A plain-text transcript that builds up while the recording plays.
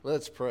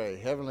Let's pray.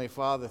 Heavenly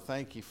Father,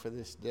 thank you for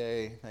this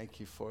day. Thank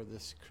you for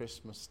this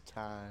Christmas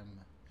time,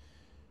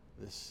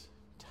 this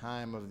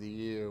time of the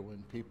year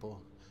when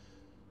people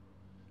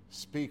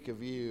speak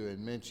of you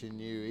and mention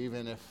you,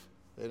 even if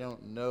they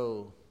don't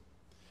know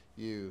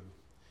you.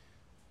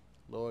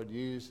 Lord,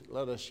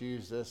 let us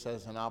use this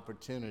as an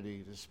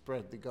opportunity to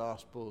spread the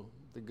gospel,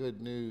 the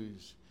good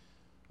news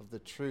of the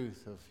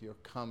truth of your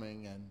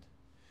coming and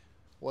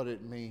what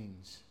it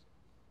means,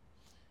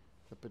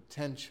 the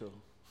potential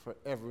for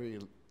every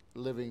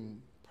living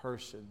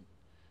person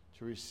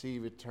to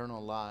receive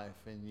eternal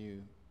life in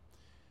you.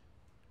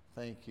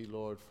 Thank you,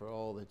 Lord, for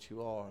all that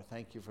you are.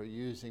 Thank you for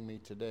using me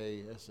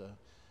today as a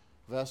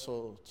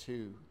vessel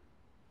to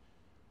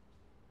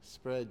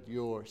spread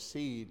your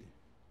seed,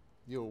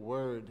 your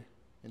word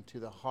into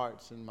the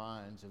hearts and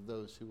minds of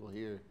those who will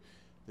hear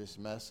this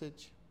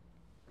message.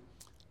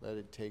 Let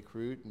it take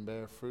root and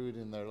bear fruit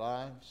in their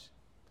lives.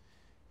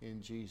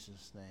 In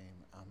Jesus'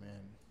 name,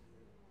 amen.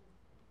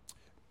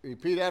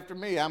 Repeat after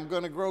me. I'm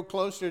going to grow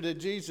closer to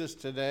Jesus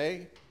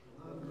today.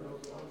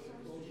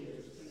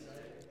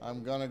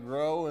 I'm going to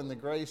grow in the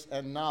grace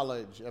and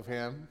knowledge of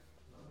Him.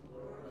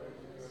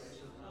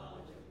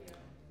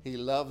 He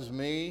loves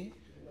me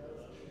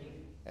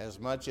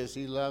as much as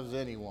He loves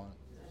anyone.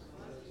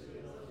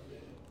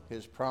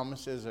 His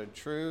promises are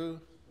true.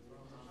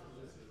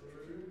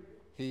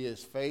 He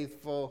is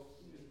faithful.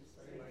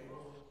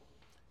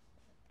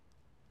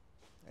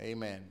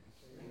 Amen.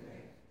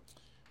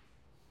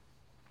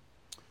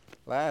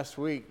 Last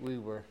week we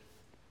were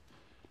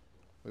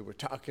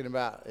talking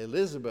about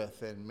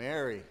Elizabeth and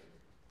Mary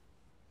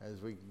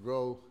as we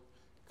grow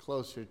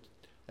closer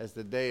as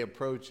the day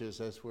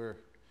approaches, as we're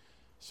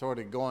sort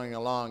of going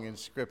along in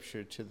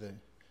Scripture to the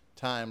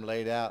time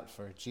laid out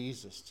for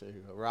Jesus to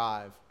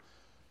arrive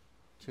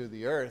to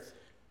the earth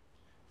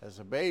as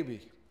a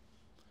baby,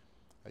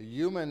 a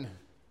human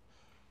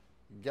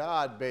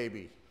God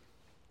baby.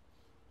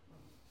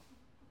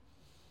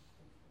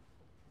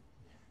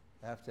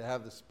 Have to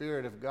have the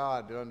Spirit of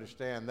God to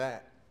understand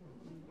that.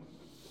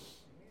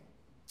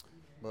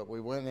 But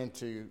we went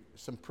into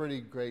some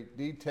pretty great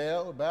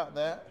detail about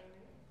that.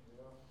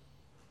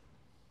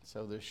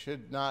 So there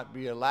should not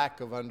be a lack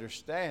of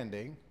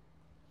understanding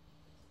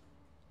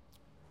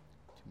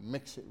to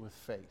mix it with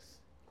faith.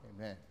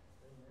 Amen.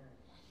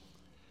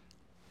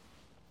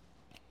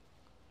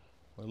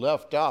 We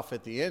left off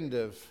at the end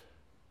of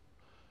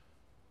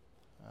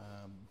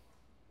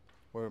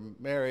where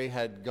Mary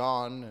had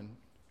gone and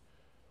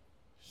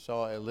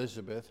saw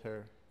Elizabeth,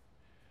 her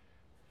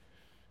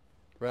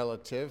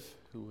relative,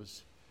 who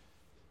was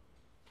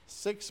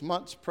 6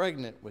 months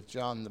pregnant with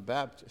John the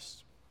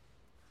Baptist.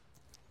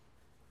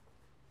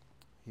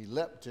 He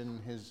leapt in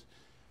his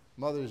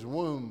mother's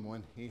womb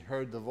when he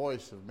heard the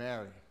voice of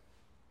Mary.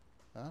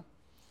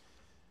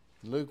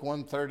 Luke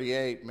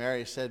 1:38,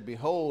 Mary said,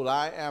 "Behold,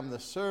 I am the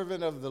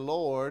servant of the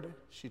Lord."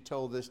 She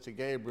told this to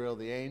Gabriel,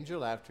 the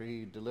angel, after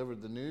he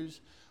delivered the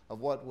news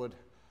of what would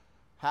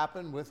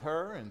happen with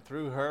her and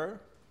through her.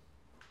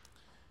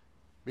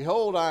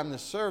 "Behold, I am the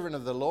servant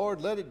of the Lord.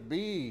 Let it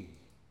be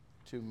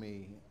to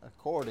me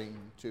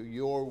according to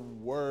your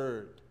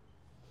word."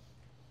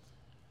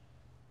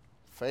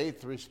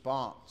 Faith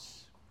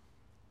response.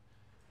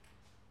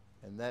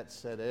 And that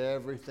set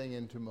everything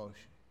into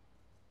motion.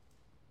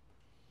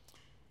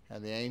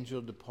 And the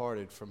angel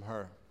departed from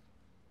her.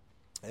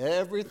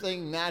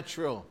 Everything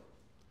natural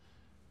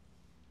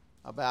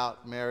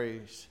about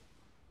Mary's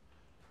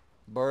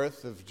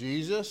birth of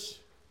Jesus,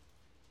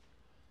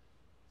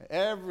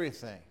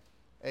 everything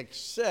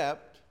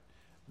except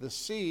the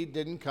seed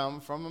didn't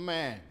come from a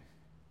man.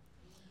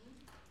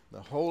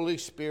 The Holy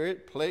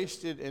Spirit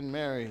placed it in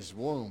Mary's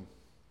womb.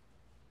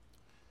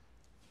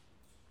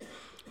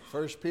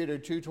 1 Peter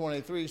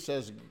 2:23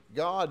 says,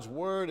 God's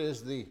word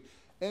is the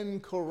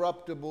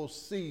incorruptible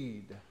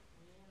seed.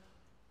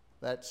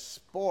 That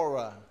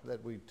spora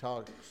that we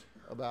talked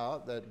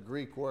about, that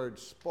Greek word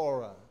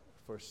spora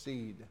for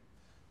seed.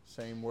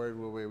 Same word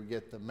where we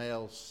get the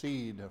male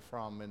seed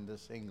from in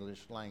this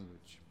English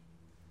language.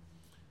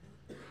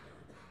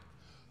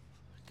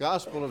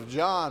 Gospel of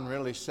John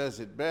really says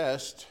it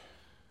best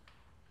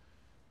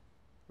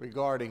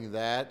regarding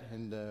that.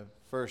 In the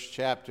first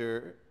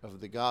chapter of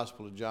the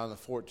Gospel of John, the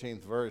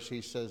 14th verse,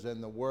 he says,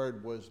 "And the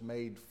Word was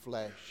made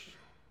flesh."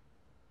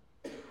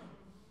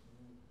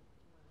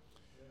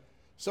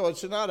 So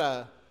it's not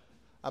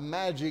a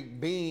magic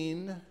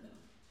bean,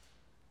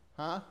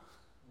 huh?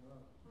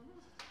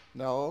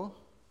 No.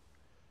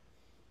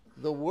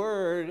 The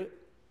Word,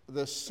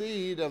 the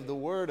seed of the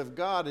Word of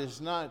God is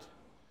not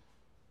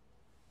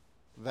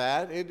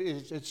that.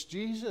 It's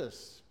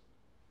Jesus.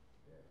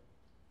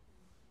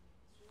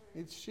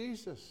 It's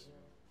Jesus.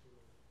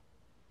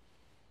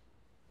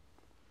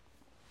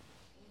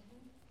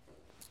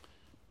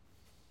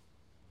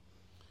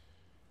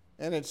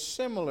 And it's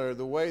similar,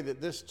 the way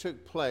that this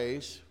took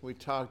place, we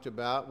talked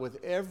about,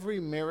 with every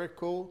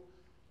miracle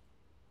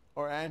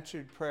or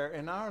answered prayer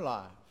in our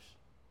lives.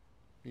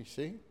 You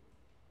see?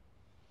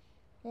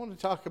 I want to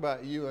talk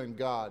about you and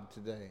God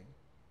today.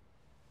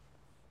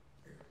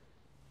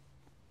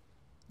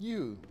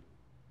 You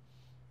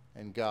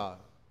and God.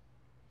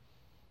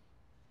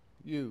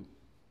 You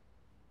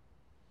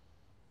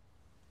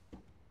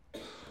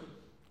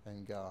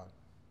and God.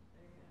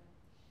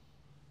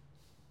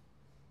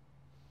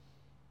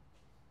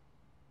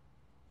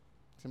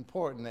 It's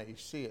important that you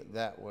see it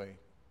that way,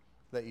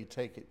 that you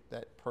take it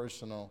that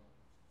personal.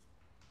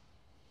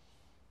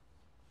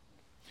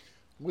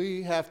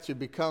 We have to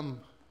become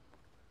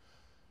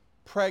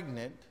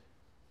pregnant,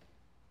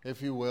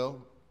 if you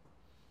will,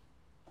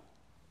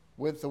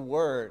 with the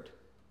Word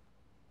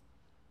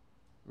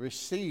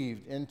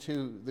received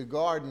into the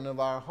garden of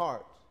our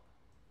heart,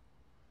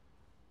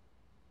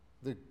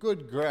 the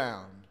good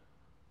ground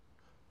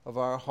of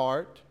our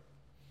heart.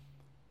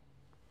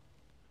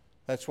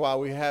 That's why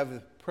we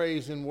have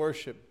praise and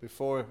worship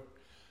before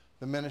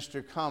the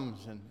minister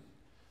comes and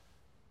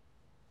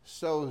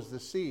sows the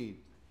seed.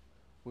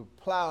 We're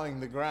plowing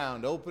the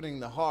ground,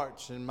 opening the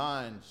hearts and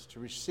minds to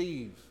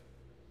receive.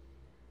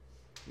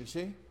 You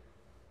see?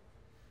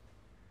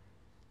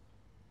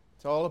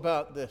 It's all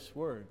about this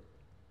Word.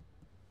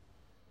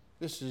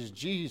 This is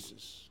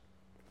Jesus,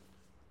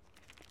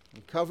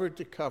 from cover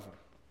to cover,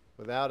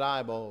 without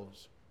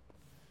eyeballs.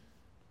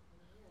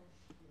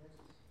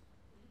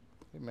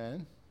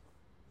 Amen.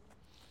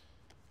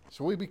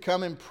 So we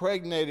become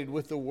impregnated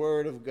with the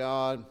Word of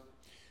God.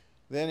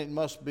 Then it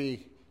must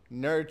be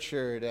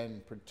nurtured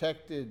and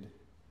protected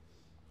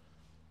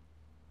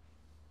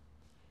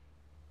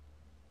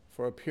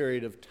for a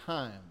period of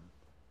time.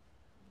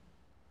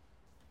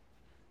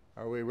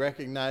 Are we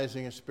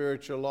recognizing a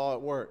spiritual law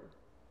at work?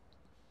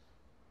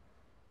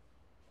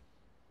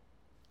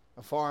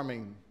 A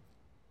farming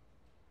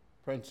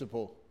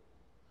principle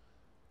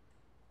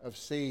of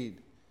seed,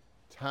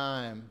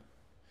 time,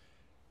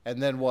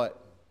 and then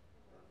what?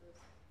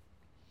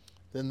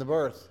 Then the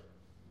birth,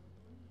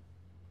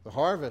 the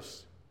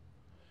harvest,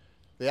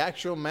 the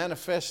actual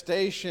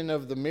manifestation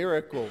of the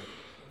miracle,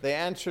 the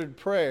answered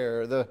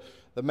prayer, the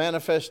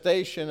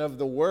manifestation of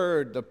the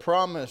word, the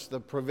promise, the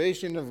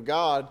provision of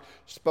God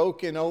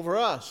spoken over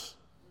us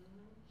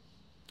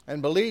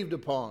and believed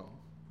upon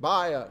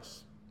by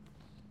us.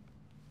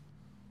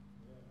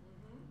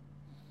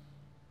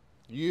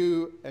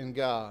 You and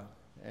God,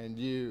 and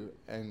you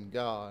and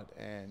God,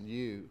 and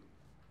you.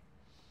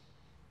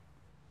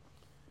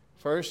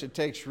 First, it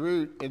takes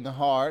root in the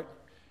heart,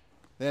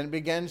 then it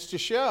begins to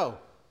show.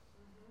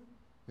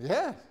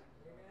 Yeah.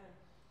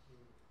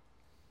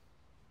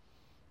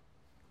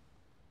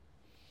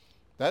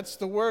 That's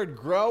the word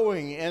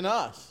growing in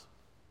us.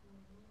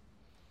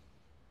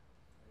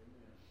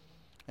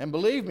 And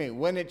believe me,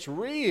 when it's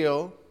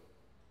real,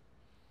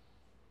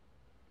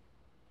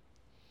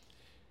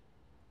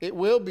 it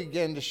will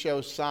begin to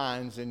show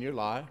signs in your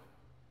life.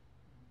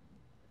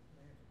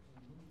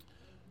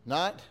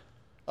 Not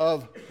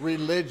of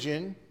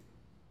religion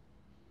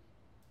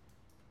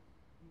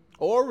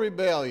or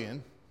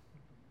rebellion.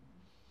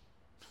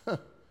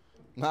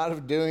 Not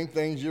of doing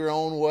things your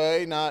own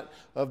way, not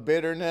of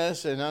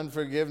bitterness and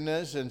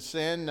unforgiveness and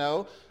sin.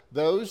 No,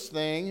 those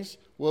things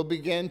will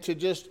begin to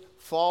just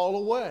fall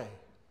away.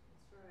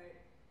 That's right.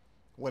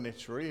 When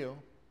it's real.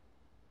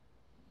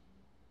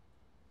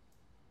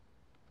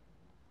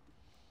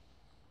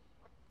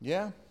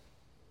 Yeah.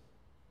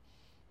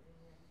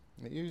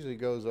 It usually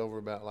goes over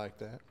about like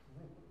that.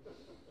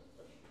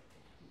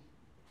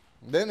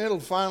 Then it'll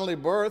finally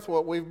birth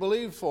what we've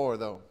believed for,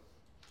 though.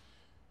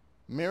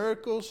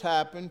 Miracles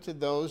happen to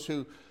those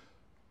who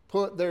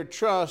put their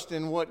trust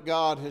in what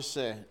God has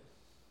said.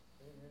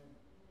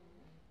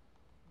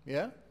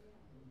 Yeah?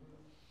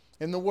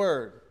 In the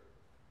Word,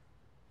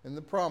 in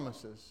the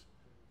promises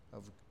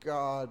of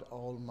God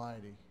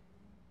Almighty.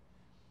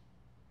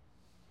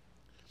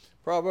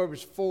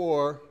 Proverbs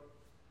 4,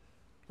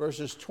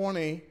 verses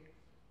 20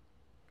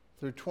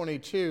 through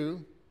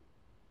 22.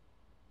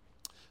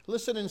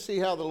 Listen and see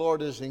how the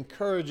Lord is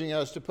encouraging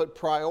us to put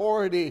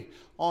priority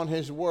on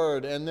His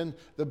Word, and then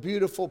the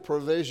beautiful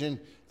provision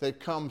that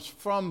comes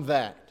from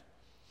that.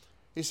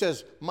 He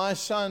says, my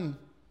son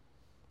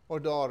or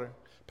daughter,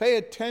 pay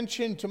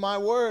attention to my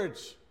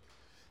words.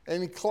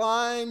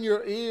 Incline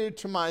your ear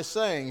to my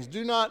sayings.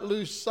 Do not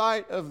lose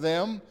sight of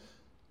them.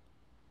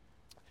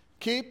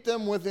 Keep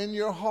them within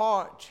your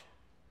heart.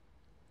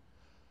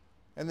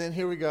 And then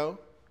here we go.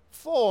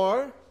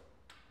 For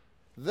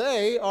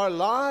they are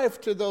life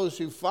to those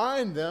who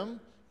find them,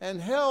 and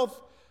health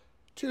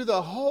to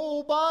the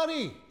whole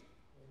body.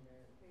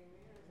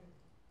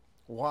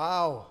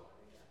 Wow.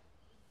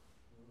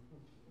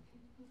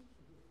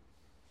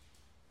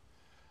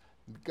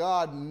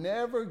 God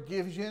never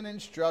gives you an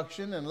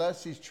instruction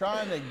unless He's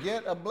trying to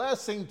get a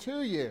blessing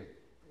to you.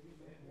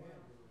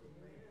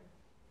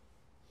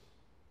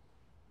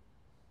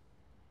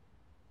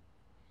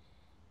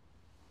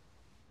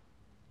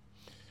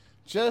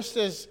 Just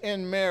as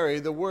in Mary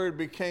the Word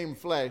became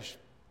flesh,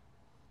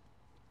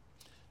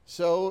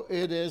 so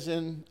it is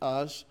in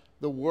us.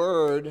 The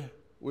Word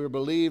we're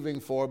believing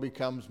for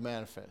becomes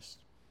manifest.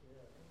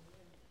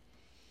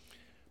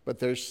 But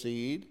there's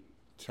seed,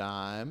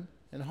 time,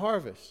 and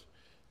harvest.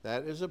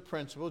 That is a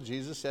principle.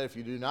 Jesus said, if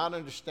you do not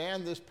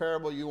understand this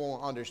parable, you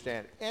won't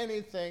understand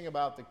anything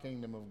about the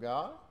kingdom of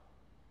God.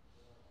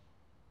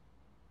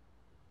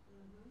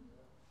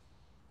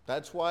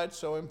 That's why it's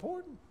so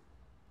important.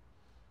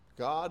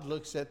 God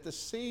looks at the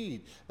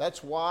seed.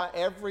 That's why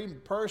every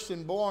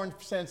person born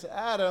since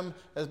Adam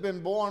has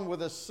been born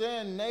with a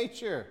sin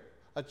nature,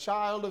 a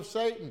child of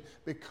Satan,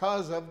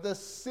 because of the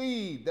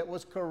seed that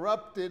was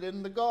corrupted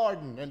in the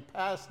garden and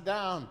passed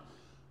down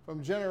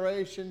from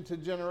generation to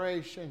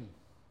generation.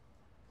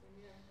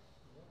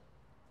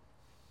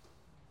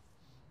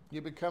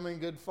 You're becoming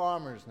good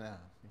farmers now,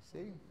 you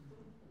see?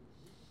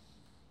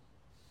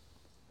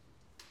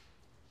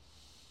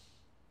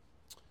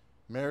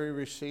 Mary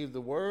received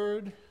the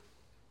word.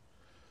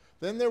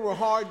 Then there were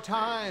hard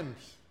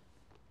times.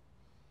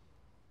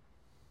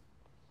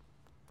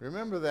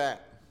 Remember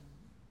that.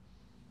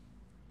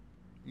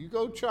 You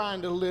go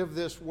trying to live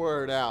this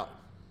word out.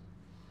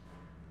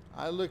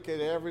 I look at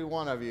every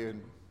one of you,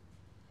 and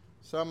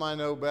some I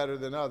know better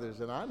than others,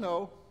 and I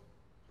know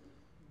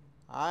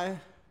I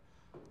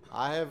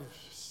have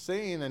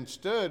seen and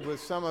stood with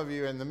some of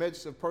you in the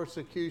midst of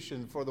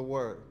persecution for the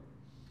word.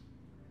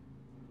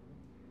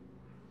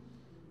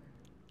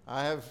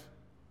 I have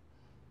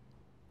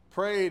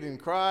prayed and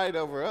cried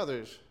over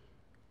others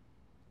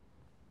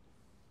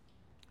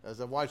as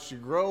I've watched you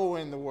grow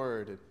in the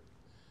word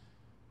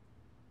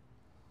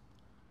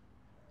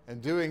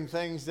and doing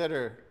things that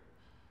are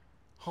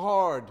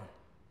hard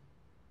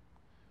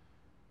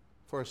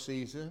for a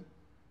season.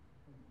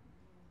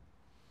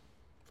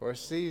 For a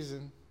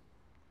season.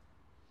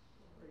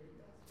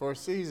 For a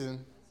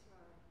season.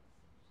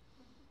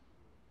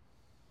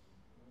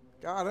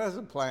 God has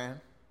a plan.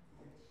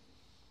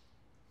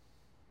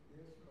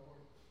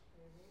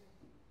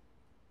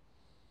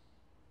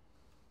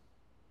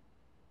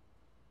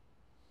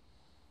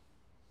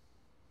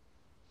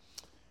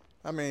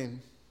 I mean,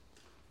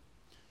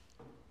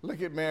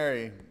 look at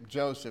Mary,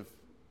 Joseph.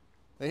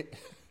 I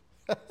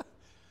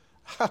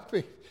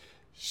mean,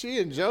 she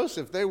and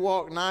Joseph, they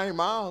walked 9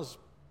 miles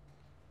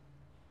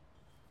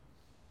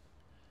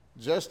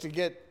just to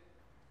get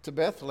to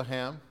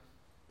Bethlehem.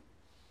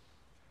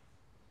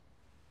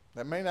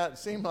 That may not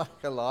seem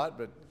like a lot,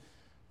 but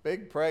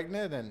big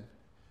pregnant, and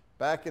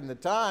back in the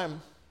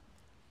time,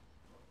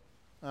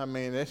 I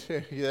mean,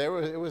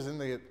 it was in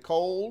the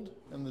cold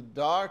and the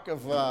dark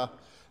of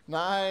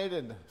night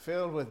and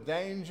filled with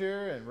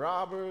danger and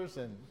robbers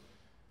and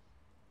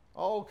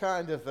all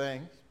kinds of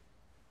things.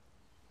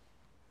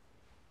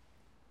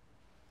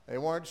 They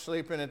weren't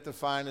sleeping at the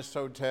finest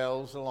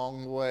hotels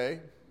along the way.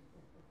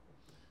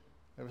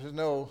 There was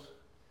no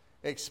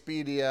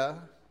Expedia,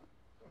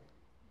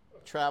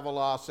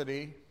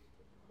 Travelocity,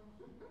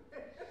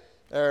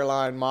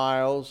 airline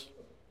miles.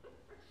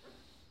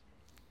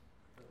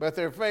 But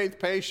their faith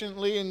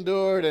patiently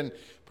endured and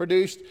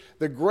produced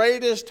the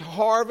greatest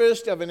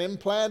harvest of an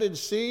implanted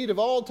seed of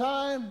all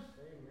time.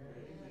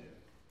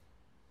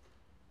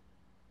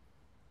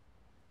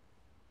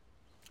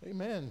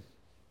 Amen.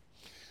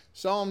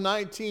 Psalm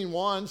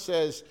 19:1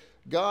 says,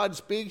 God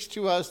speaks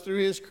to us through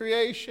his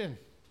creation.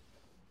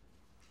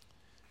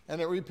 And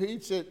it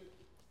repeats it,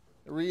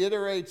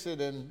 reiterates it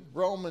in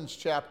Romans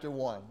chapter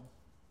 1,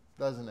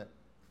 doesn't it?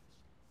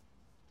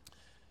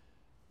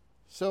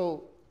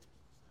 So,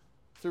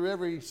 through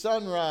every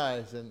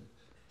sunrise and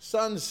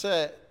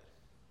sunset,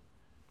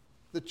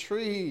 the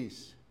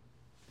trees,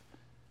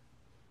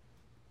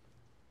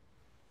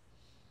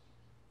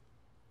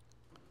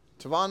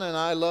 Tavanna and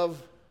I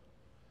love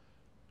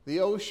the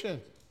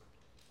ocean,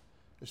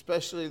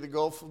 especially the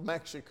Gulf of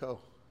Mexico.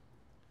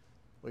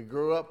 We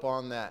grew up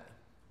on that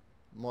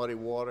muddy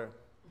water,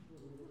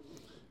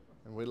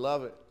 and we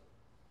love it.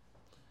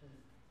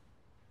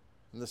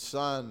 And the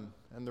sun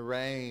and the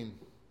rain,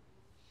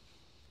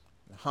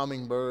 and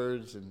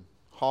hummingbirds and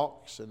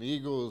hawks and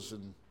eagles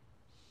and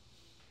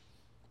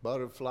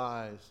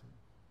butterflies,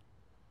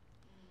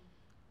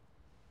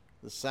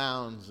 the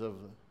sounds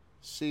of the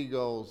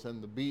seagulls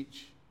and the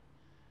beach.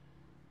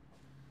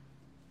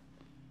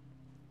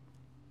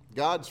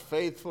 God's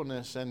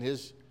faithfulness and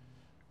his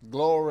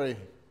glory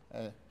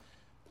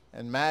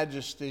and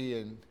majesty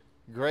and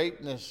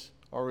greatness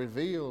are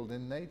revealed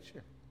in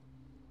nature.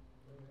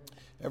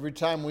 Every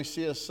time we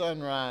see a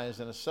sunrise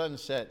and a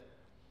sunset,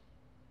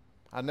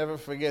 I'll never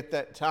forget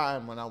that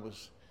time when I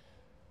was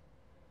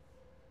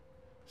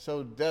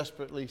so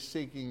desperately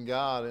seeking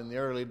God in the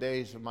early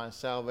days of my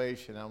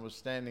salvation. I was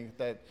standing at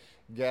that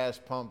gas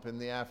pump in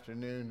the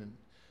afternoon, and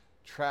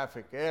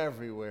traffic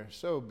everywhere,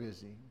 so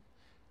busy.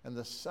 And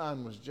the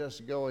sun was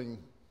just going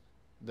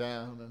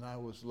down, and I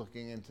was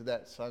looking into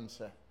that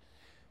sunset,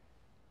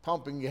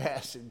 pumping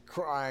gas and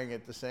crying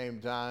at the same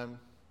time.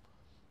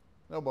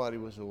 Nobody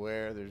was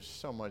aware. There's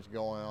so much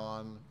going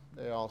on.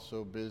 They're all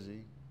so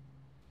busy.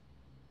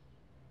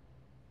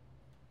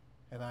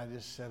 And I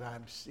just said,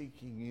 I'm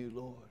seeking you,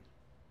 Lord.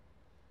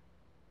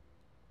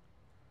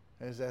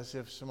 It's as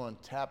if someone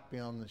tapped me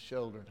on the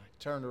shoulder. And I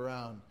turned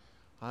around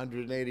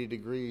 180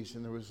 degrees,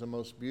 and there was the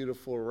most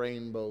beautiful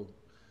rainbow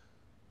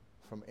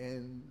from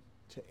end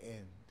to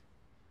end.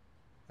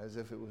 as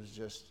if it was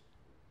just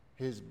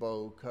his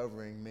bow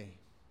covering me.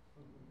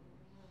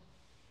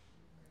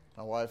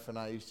 My wife and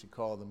I used to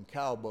call them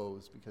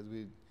cowbows because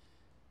we'd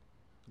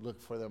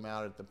look for them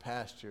out at the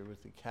pasture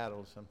with the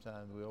cattle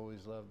sometimes. We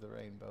always loved the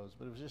rainbows.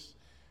 But it was just,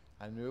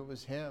 I knew it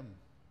was him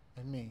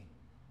and me.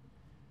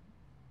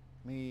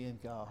 Me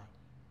and God.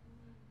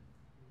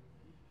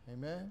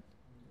 Amen?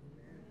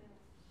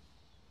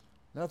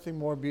 Nothing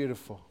more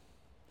beautiful.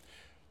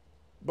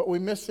 But we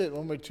miss it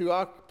when we're too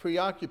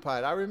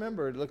preoccupied. I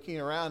remember looking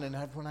around, and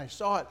when I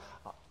saw it,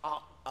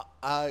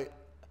 I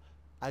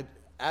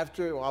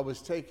after I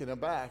was taken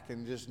aback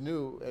and just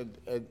knew,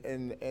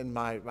 and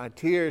my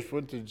tears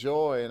went to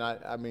joy, and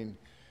I mean,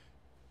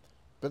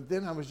 but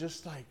then I was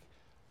just like,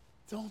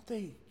 don't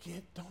they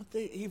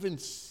even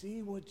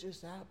see what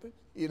just happened?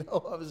 You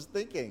know, I was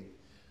thinking,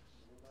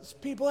 there's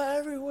people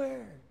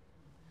everywhere,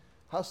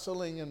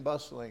 hustling and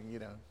bustling, you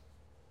know,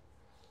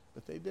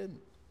 but they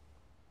didn't.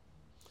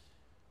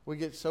 We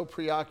get so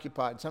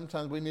preoccupied.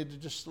 Sometimes we need to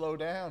just slow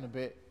down a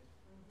bit.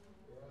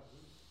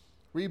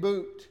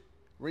 Reboot,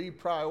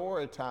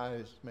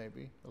 reprioritize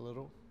maybe a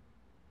little.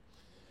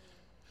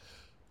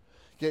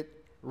 Get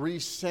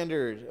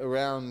recentered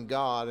around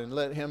God and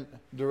let him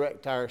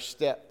direct our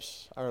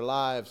steps, our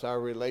lives, our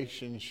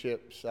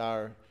relationships,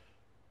 our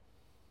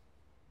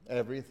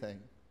everything.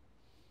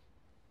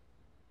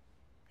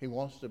 He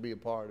wants to be a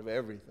part of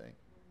everything.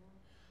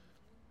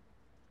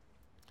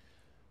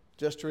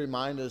 Just to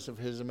remind us of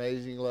his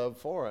amazing love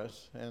for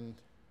us and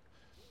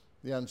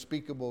the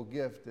unspeakable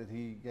gift that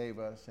he gave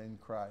us in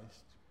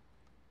Christ.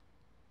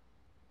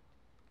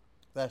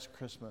 That's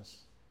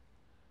Christmas.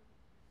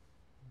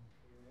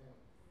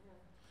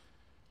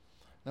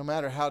 No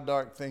matter how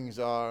dark things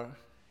are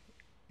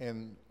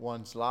in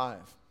one's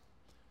life,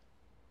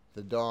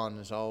 the dawn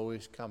is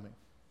always coming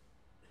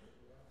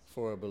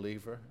for a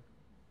believer.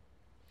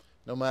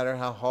 No matter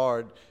how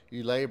hard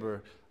you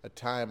labor, a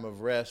time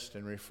of rest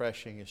and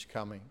refreshing is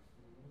coming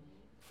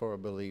for a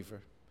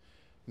believer.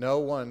 No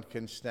one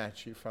can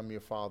snatch you from your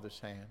Father's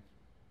hand.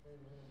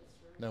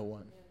 No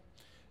one.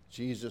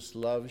 Jesus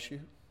loves you.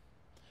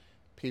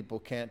 People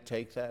can't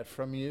take that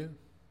from you.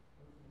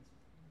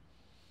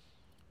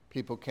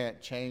 People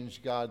can't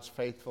change God's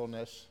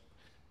faithfulness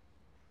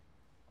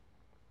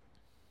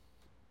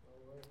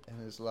and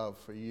his love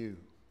for you.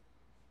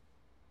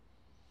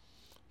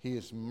 He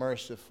is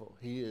merciful.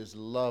 He is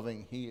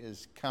loving. He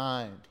is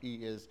kind. He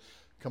is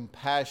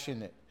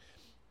compassionate.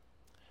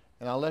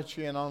 And I'll let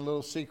you in on a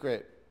little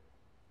secret,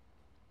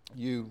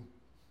 you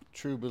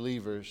true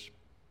believers.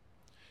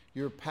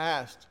 Your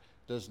past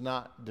does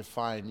not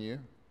define you.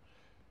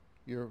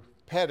 Your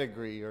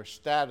pedigree or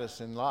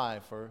status in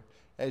life or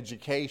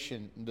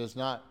education does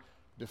not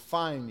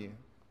define you.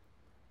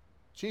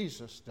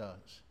 Jesus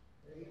does.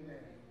 Amen.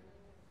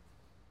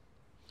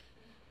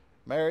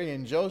 Mary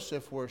and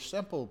Joseph were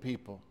simple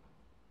people.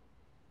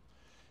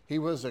 He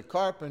was a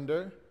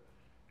carpenter.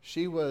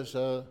 She was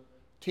a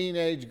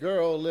teenage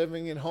girl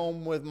living at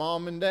home with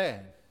mom and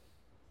dad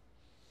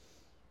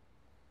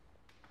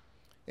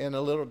in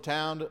a little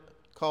town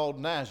called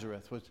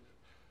Nazareth, which is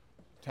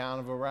a town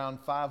of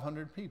around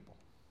 500 people.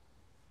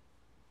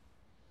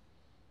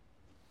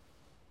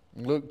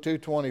 In Luke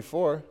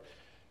 2:24,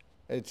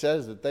 it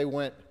says that they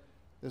went,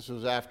 this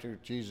was after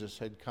Jesus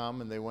had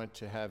come, and they went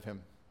to have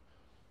him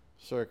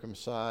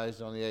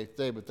circumcised on the 8th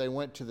day, but they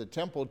went to the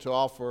temple to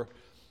offer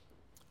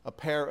a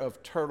pair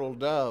of turtle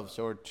doves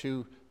or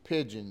 2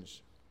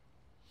 pigeons.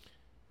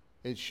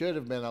 It should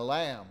have been a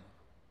lamb.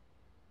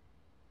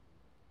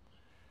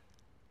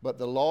 But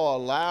the law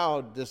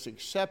allowed this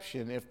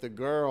exception if the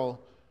girl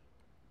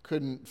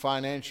couldn't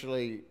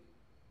financially,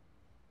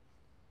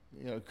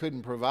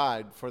 couldn't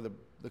provide for the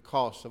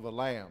cost of a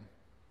lamb.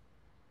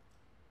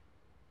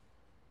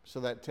 So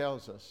that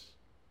tells us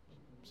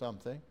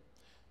something.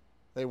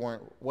 They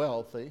weren't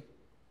wealthy.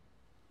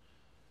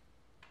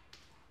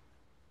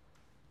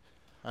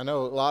 I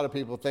know a lot of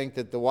people think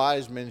that the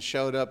wise men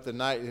showed up the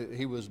night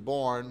he was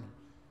born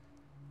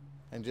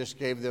and just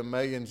gave them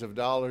millions of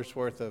dollars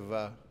worth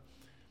of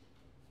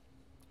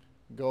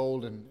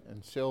gold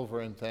and silver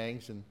and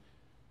things. And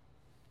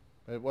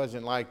it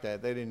wasn't like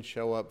that. They didn't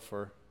show up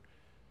for,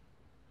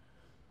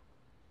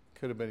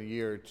 could have been a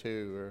year or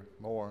 2 or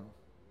more.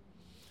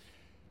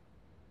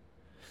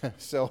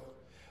 So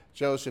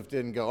Joseph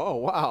didn't go, oh,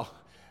 wow,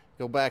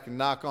 go back and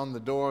knock on the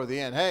door of the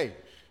inn. Hey,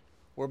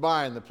 we're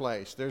buying the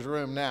place. There's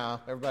room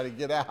now. Everybody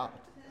get out.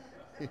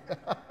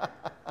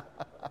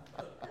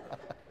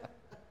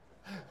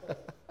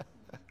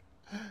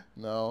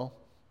 No,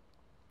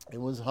 it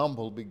was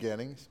humble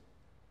beginnings.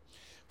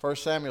 1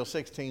 Samuel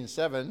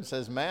 16:7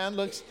 says, man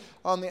looks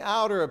on the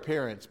outer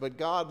appearance, but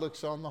God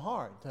looks on the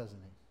heart, doesn't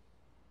he?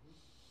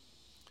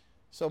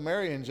 So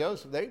Mary and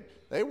Joseph,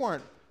 they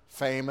weren't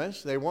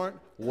famous. They weren't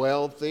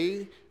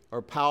wealthy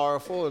or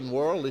powerful in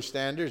worldly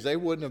standards. They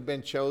wouldn't have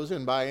been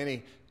chosen by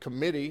any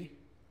committee.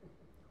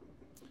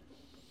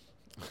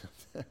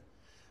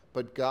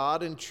 But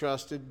God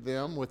entrusted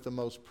them with the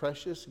most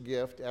precious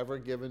gift ever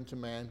given to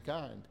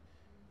mankind,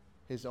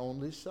 his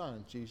only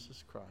Son,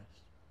 Jesus Christ.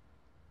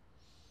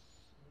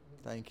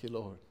 Thank you,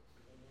 Lord.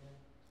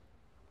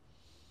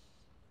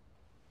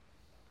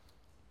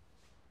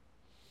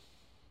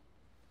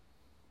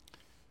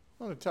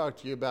 I want to talk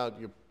to you about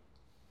your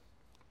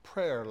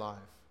prayer life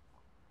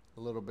a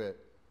little bit.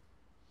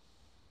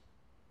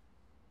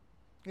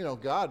 You know,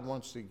 God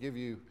wants to give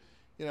you,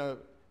 it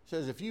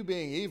says, if you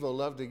being evil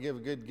love to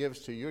give good gifts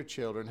to your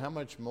children, how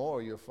much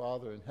more your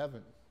Father in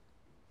heaven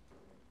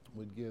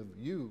would give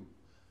you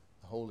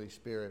the Holy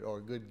Spirit or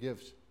good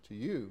gifts to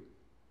you.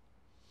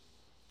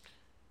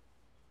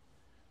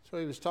 So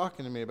he was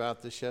talking to me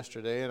about this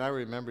yesterday, and I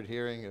remembered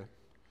hearing a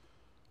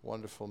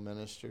wonderful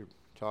minister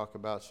talk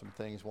about some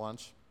things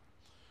once.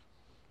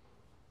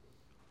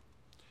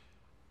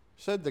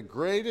 Said the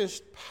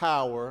greatest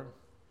power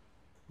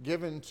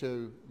given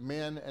to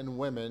men and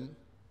women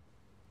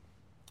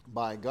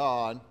by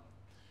God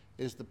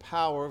is the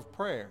power of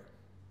prayer.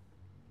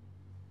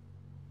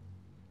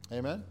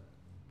 Amen?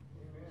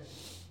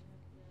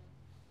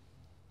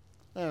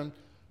 Amen. And,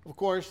 of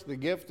course, the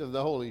gift of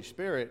the Holy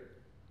Spirit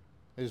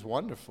is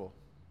wonderful.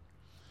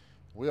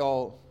 We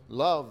all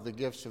love the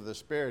gifts of the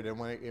Spirit, and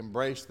we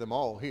embrace them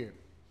all here.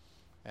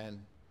 And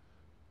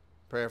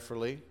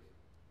prayerfully,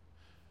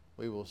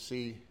 we will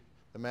see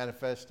the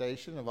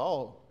manifestation of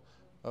all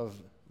of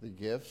the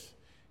gifts.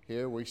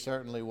 Here we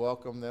certainly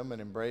welcome them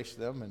and embrace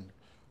them and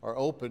are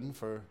open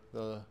for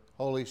the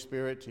Holy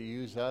Spirit to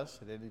use us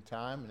at any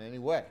time in any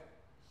way.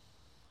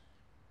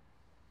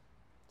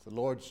 It's the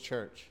Lord's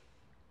church.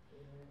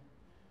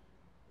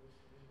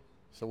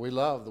 So we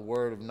love the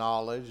word of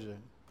knowledge, the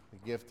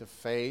gift of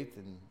faith,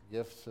 and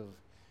gifts of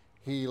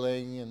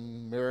healing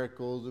and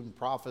miracles and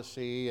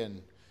prophecy,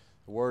 and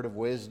the word of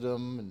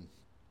wisdom and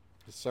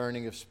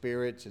discerning of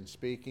spirits and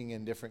speaking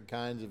in different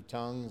kinds of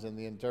tongues and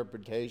the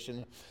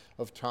interpretation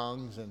of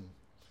tongues, and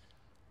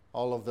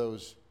all of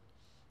those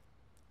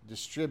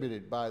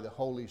distributed by the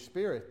Holy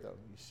Spirit, though,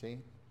 you see,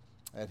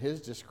 at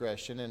His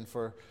discretion and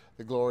for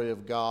the glory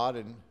of God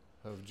and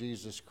of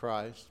Jesus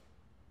Christ,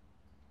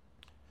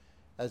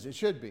 as it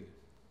should be.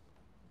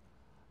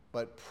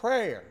 But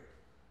prayer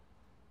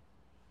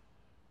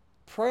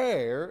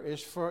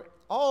is for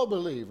all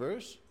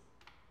believers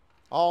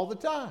all the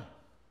time.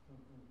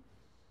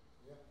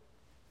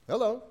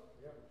 Hello.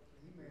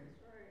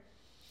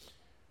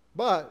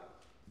 But,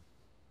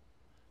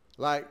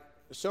 like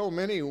so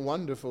many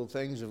wonderful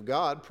things of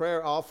God,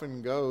 prayer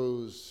often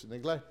goes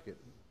neglected.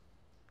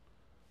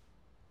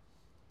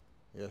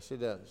 Yes,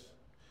 it does.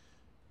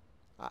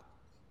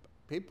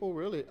 People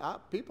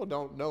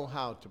don't know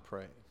how to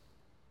pray.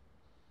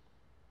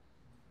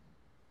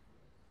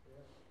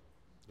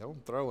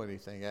 Don't throw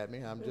anything at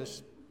me.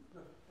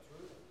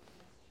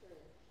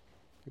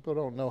 People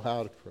don't know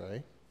how to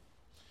pray.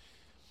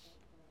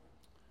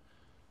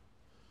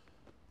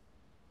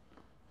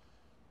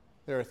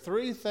 There are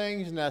three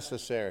things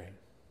necessary: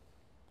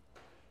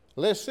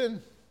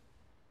 listen,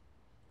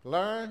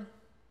 learn,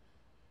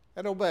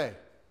 and obey.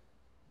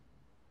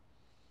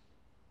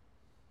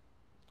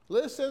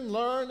 Listen,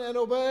 learn, and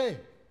obey.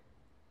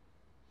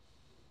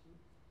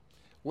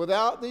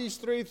 Without these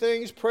three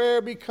things, prayer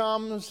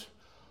becomes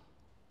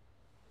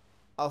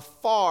a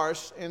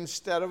farce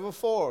instead of a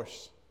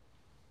force.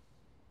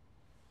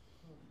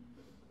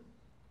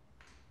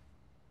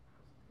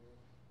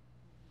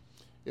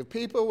 If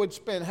people would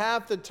spend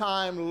half the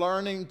time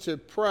learning to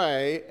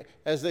pray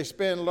as they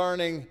spend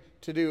learning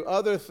to do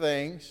other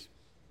things,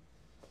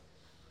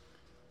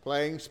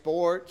 playing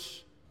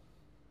sports,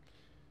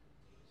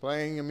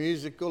 playing a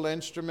musical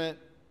instrument,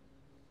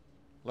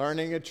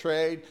 learning a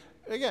trade.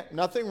 Again,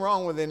 nothing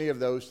wrong with any of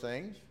those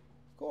things,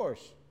 of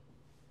course.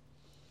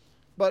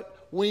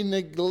 But we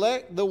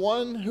neglect the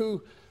one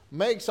who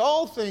makes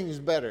all things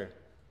better,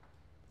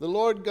 the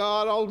Lord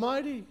God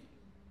Almighty.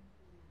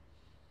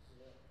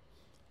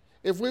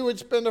 If we would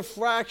spend a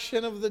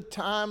fraction of the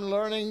time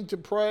learning to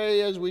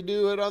pray as we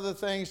do at other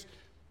things,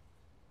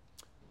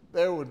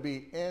 there would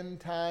be end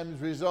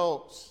times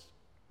results.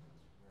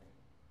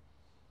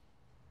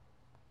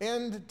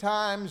 End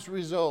times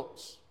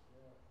results.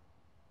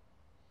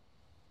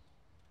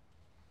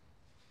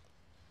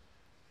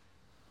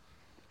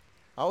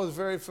 I was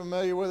very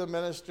familiar with a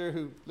minister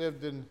who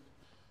lived in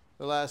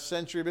the last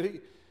century, but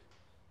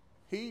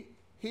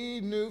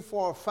he knew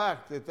for a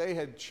fact that they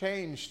had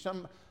changed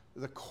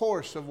the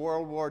course of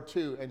World War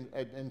II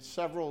in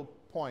several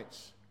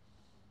points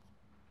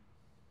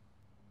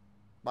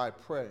by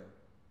prayer.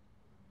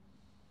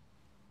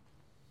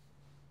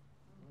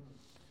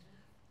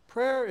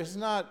 Prayer is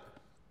not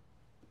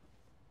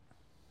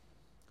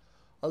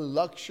a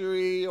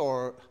luxury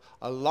or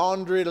a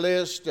laundry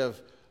list of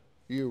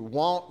your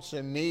wants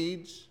and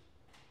needs.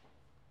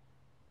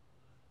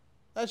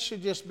 That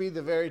should just be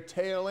the very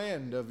tail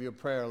end of your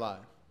prayer life.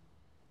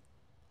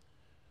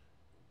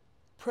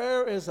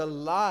 Prayer is a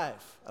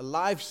life, a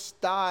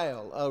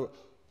lifestyle, a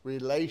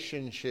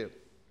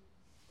relationship.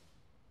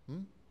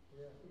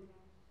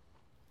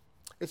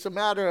 It's a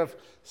matter of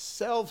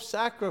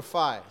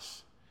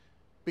self-sacrifice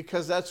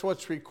because that's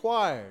what's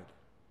required.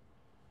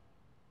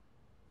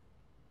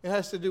 It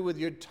has to do with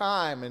your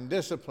time and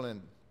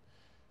discipline,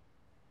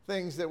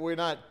 things that we're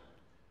not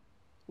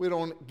We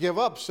don't give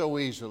up so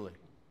easily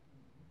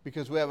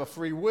because we have a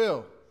free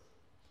will.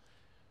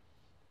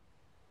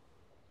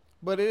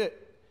 But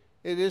it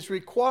is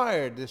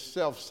required, this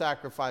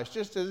self-sacrifice.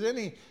 Just as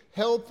any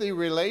healthy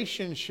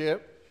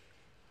relationship,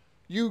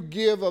 you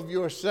give of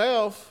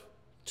yourself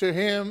to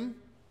Him,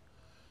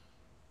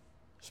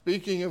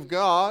 speaking of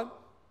God,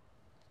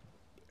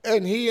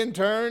 and He in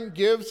turn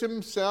gives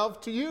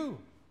Himself to you.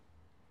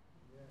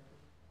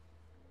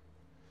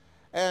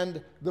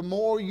 And the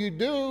more you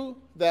do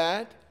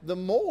that, the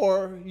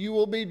more you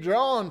will be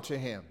drawn to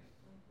Him.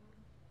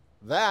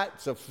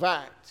 That's a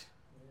fact.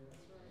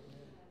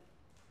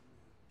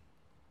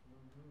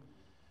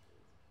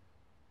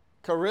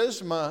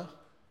 Charisma,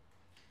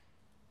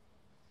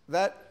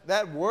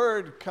 that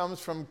word comes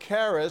from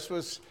charis,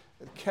 was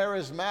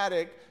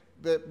charismatic,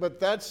 but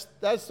that's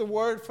the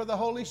word for the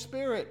Holy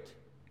Spirit.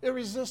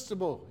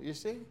 Irresistible, you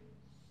see?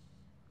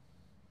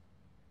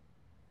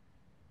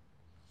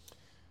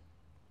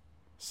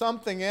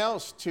 Something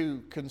else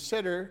to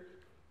consider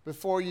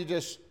before we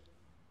just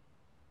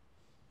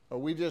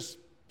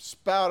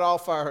spout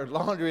off our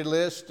laundry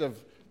list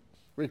of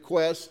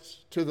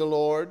requests to the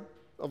Lord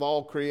of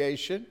all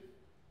creation.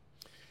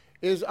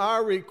 Is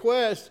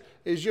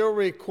your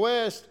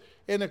request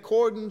in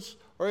accordance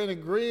or in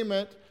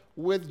agreement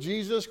with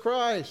Jesus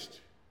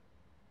Christ?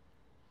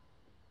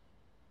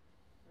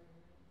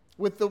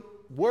 With the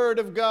Word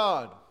of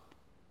God?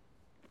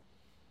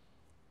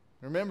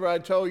 Remember, I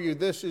told you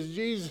this is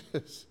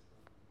Jesus.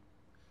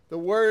 The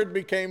Word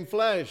became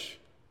flesh.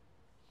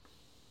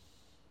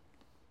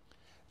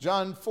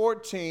 John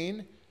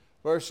 14,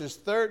 verses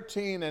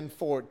 13 and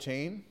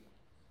 14.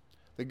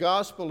 The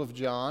Gospel of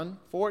John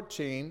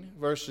 14,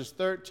 verses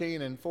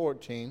 13 and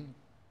 14.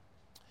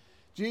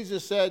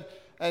 Jesus said,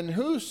 and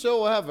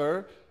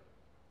whatsoever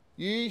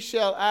ye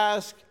shall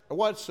ask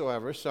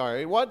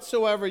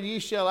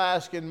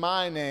in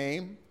my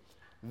name,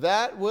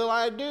 that will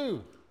I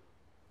do.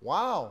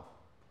 Wow.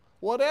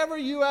 Whatever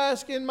you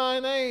ask in my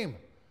name,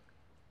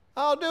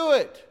 I'll do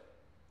it.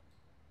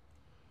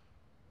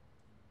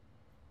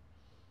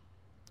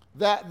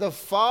 That the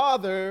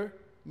Father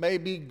may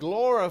be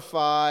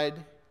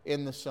glorified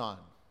in the Son.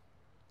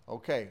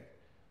 Okay.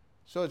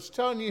 So it's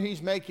telling you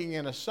He's making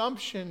an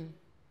assumption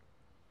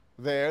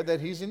there that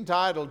He's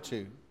entitled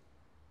to.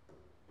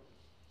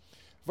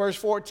 Verse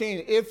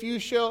 14, if you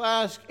shall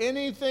ask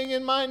anything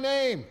in my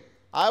name,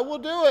 I will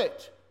do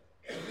it.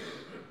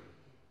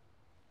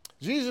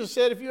 Jesus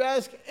said, if you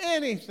ask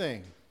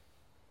anything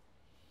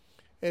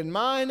in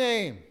my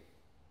name.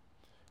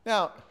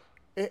 Now,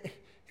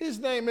 His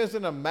name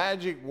isn't a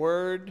magic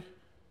word,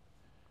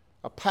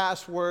 a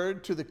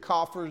password to the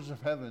coffers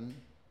of heaven.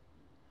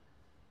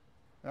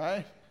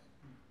 Right?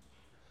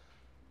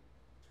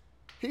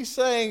 He's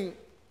saying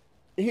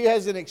He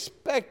has an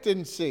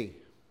expectancy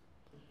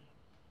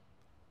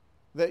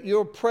that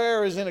your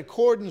prayer is in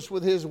accordance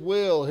with His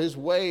will, His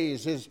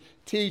ways, His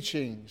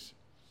teachings.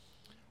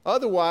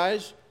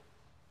 Otherwise,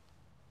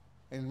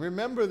 and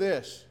remember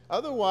this,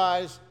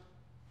 otherwise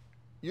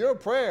your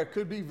prayer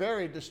could be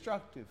very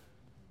destructive.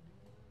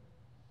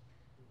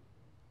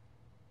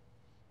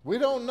 We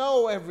don't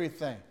know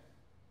everything.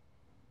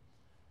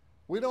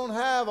 We don't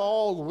have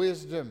all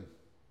wisdom.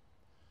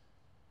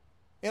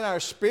 In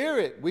our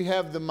spirit, we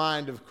have the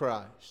mind of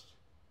Christ.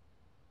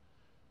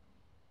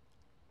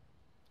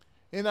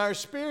 In our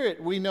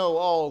spirit, we know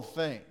all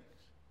things.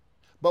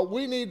 But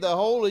we need the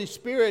Holy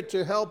Spirit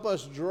to help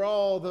us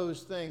draw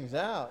those things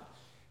out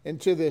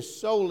into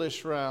this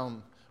soulish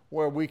realm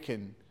where we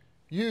can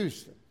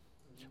use them.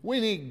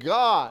 We need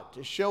God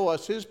to show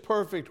us His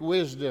perfect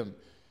wisdom,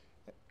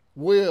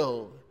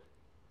 will,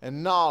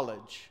 and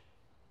knowledge.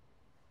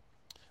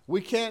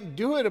 We can't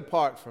do it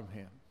apart from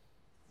Him.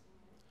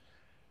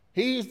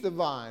 He's the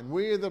vine,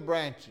 we are the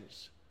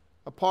branches.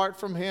 Apart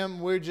from Him,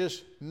 we're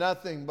just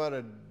nothing but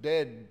a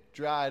dead,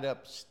 dried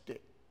up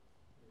stick.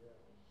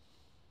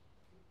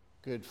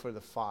 Good for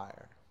the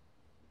fire.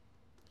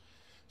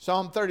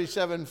 Psalm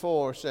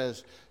 37:4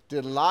 says,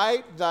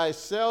 delight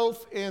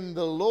thyself in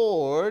the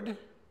Lord,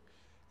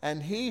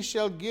 and He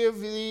shall give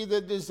thee the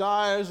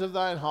desires of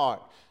thine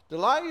heart.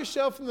 Delight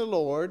yourself in the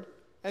Lord,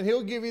 and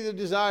He'll give you the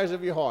desires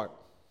of your heart.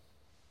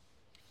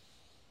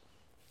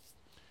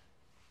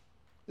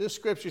 This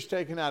scripture's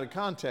taken out of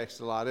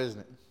context a lot, isn't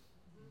it?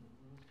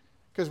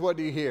 Because what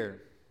do you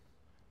hear?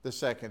 The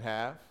second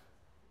half.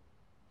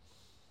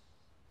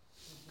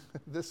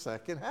 The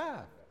second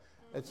half.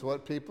 It's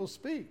what people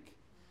speak.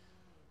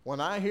 When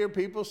I hear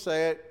people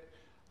say it,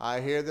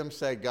 I hear them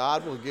say,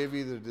 God will give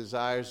you the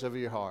desires of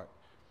your heart.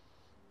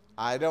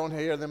 I don't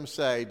hear them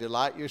say,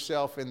 delight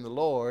yourself in the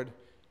Lord,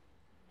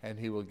 and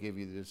He will give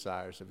you the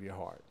desires of your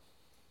heart.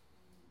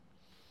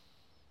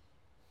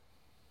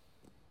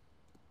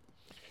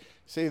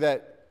 See,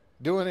 that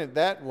doing it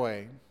that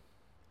way,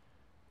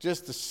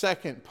 just the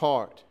second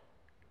part,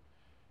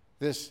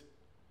 that's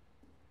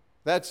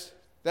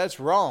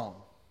wrong.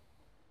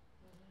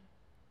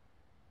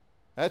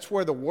 That's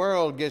where the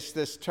world gets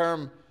this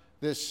term,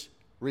 this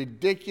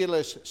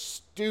ridiculous,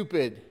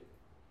 stupid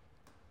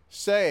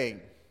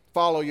saying,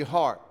 follow your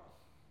heart.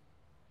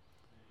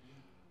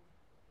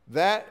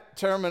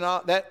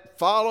 that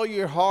follow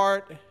your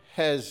heart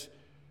has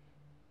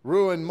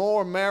ruined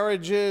more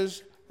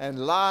marriages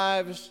and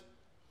lives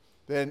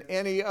than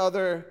any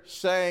other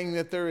saying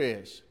that there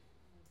is.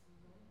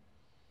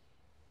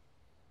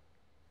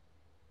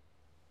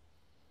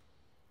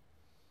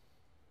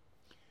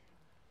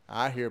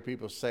 I hear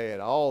people say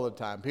it all the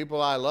time.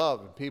 People I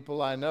love,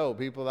 people I know,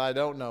 people I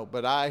don't know.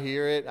 But I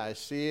hear it, I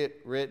see it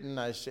written,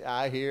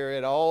 I hear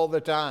it all the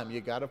time.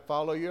 You got to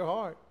follow your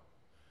heart.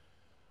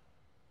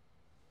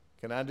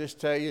 Can I just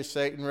tell you,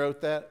 Satan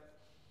wrote that?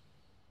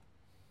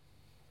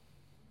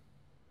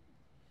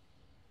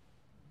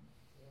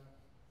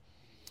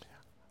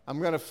 I'm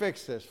going to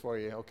fix this for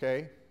you,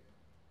 okay?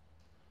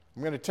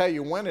 I'm going to tell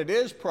you when it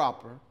is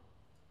proper.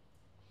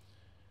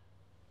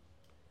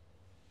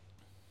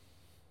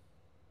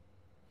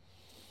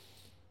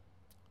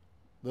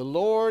 The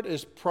Lord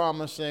is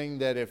promising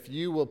that if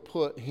you will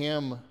put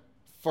Him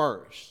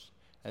first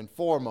and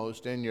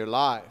foremost in your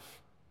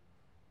life,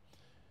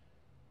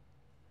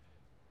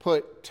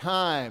 put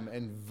time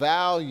and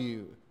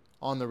value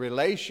on the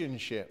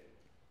relationship,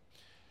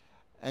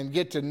 and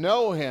get to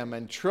know Him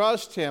and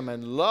trust Him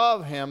and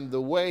love Him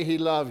the way He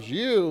loves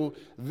you,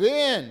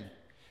 then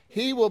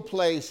He will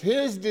place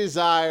His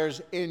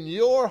desires in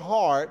your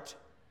heart,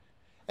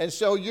 and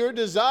so your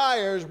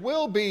desires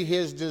will be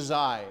His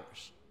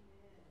desires.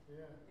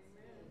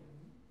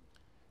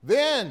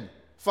 Then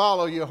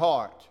follow your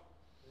heart.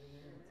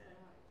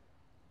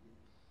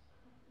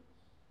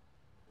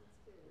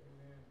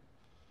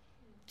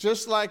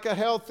 Just like a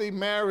healthy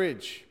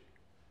marriage,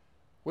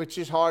 which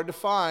is hard to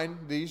find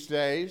these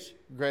days,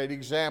 great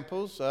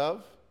examples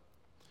of.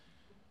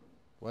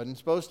 Wasn't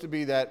supposed to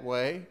be that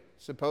way.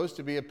 Supposed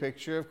to be a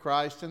picture of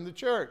Christ and the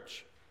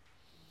church.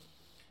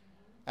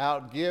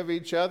 Outgive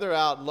each other,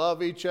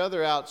 outlove each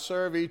other,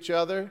 outserve each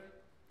other.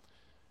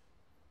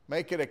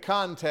 Make it a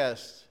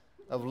contest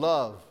of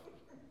love.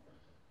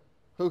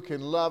 Who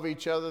can love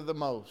each other the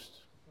most?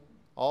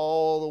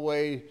 All the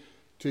way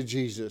to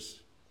Jesus.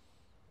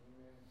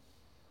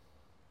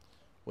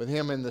 With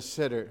Him in the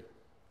center.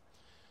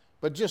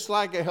 But just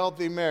like a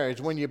healthy marriage,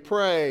 when you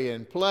pray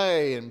and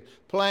play and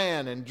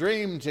plan and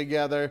dream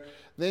together,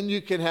 then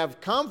you can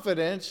have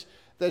confidence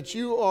that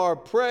you are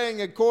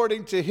praying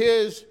according to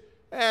His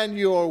and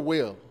your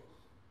will.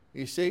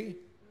 You see?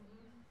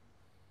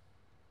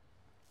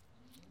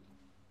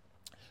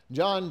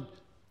 1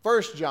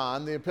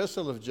 John, the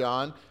Epistle of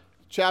John,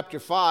 chapter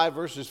 5,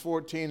 verses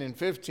 14 and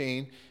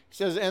 15,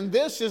 says, and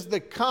this is the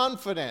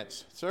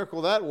confidence,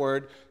 circle that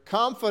word,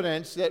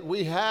 confidence that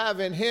we have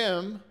in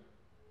Him,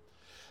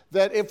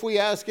 that if we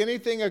ask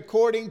anything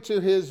according to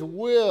His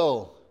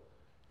will,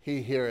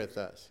 He heareth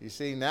us. You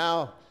see,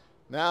 now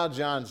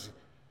John's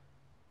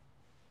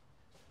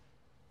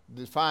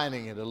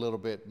defining it a little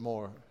bit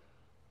more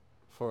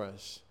for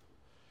us.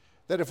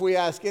 That if we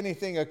ask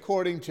anything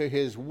according to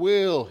His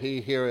will,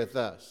 He heareth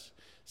us.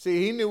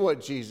 See, He knew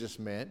what Jesus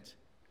meant.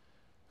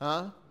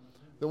 Huh?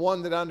 The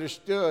one that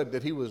understood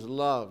that He was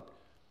loved.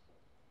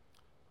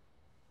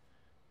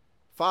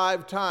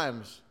 5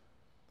 times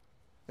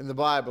in the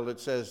Bible it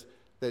says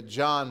that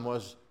John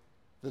was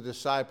the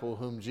disciple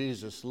whom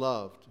Jesus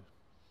loved.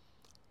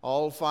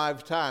 All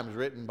 5 times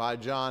written by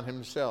John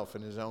himself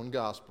in his own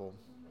gospel.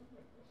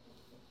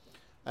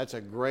 That's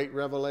a great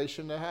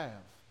revelation to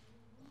have.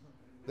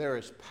 There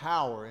is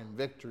power and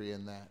victory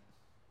in that.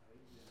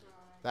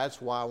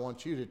 That's why I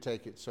want you to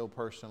take it so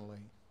personally.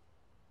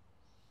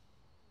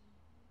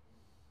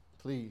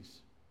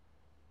 Please.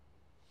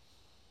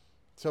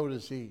 So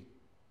does He.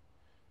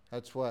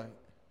 That's why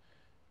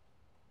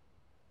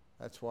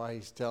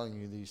He's telling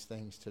you these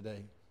things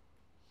today.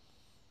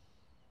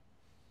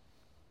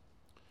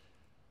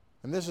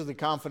 And this is the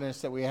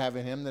confidence that we have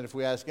in Him, that if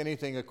we ask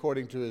anything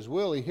according to His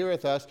will, He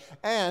heareth us.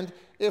 And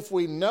if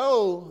we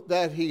know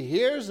that He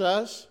hears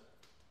us,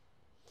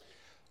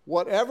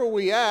 whatever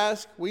we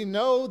ask, we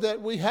know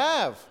that we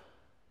have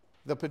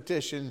the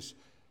petitions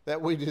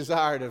that we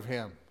desired of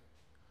Him.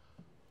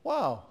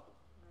 Wow.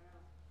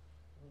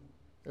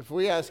 If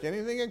we ask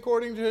anything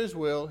according to His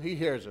will, He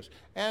hears us.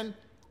 And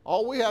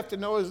all we have to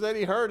know is that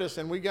He heard us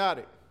and we got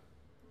it.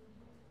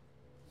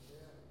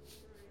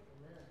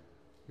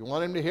 You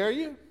want Him to hear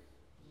you?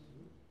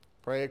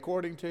 Pray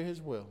according to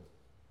His will.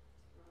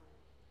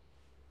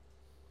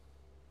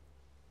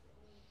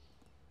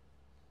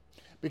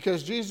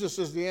 Because Jesus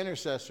is the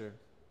intercessor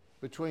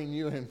between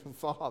you and the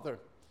Father.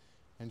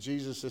 And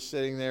Jesus is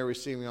sitting there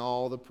receiving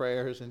all the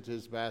prayers into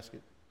His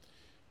basket.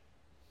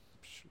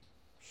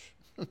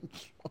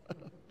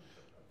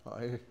 Oh,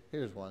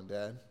 here's one,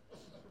 Dad.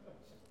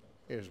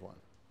 Here's one.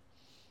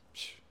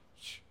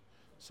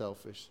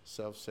 Selfish,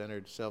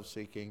 self-centered,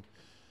 self-seeking,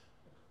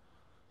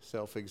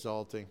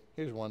 self-exalting.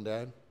 Here's one,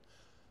 Dad.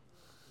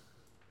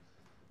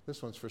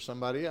 This one's for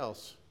somebody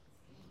else.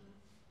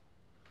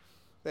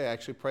 They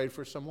actually prayed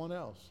for someone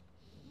else.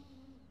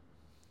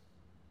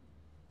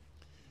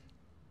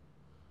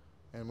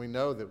 And we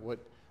know that what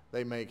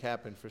they make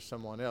happen for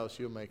someone else,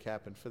 you'll make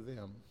happen for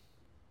them.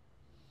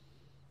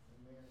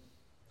 Amen.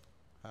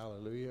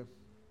 Hallelujah.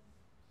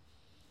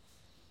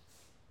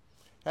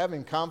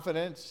 Having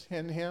confidence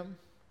in Him,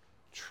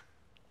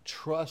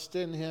 trust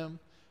in Him,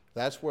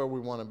 that's where we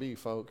want to be,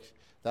 folks.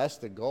 That's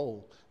the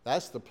goal.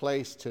 That's the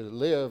place to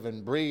live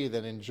and breathe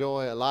and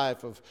enjoy a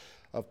life of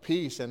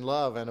peace and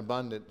love and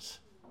abundance.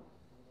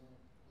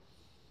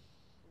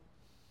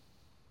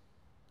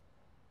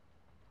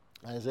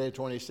 Isaiah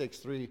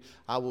 26:3,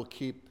 I will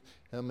keep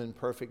him in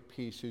perfect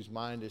peace whose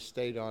mind is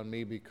stayed on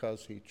me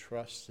because he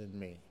trusts in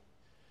me.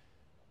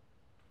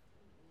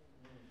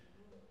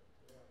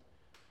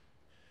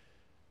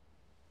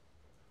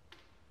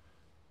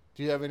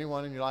 Do you have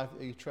anyone in your life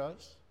that you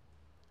trust?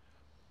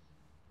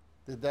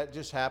 Did that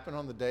just happen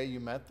on the day you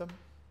met them?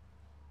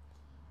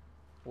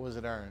 Or was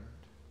it earned?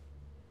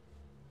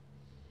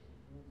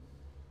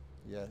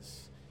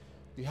 Yes.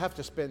 You have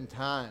to spend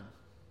time.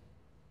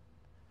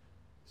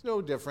 It's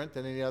no different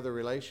than any other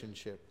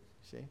relationship,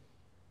 see?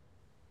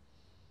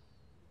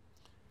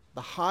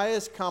 The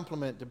highest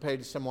compliment to pay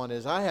to someone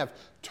is, I have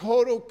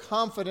total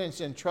confidence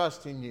and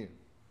trust in you.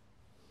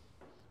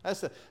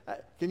 That's the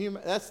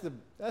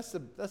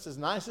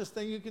nicest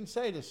thing you can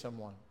say to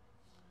someone.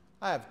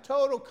 I have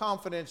total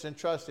confidence and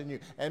trust in you,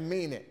 and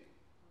mean it.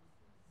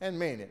 And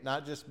mean it,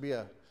 not just be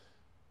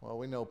well,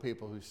 we know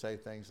people who say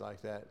things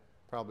like that,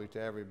 probably to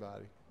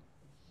everybody.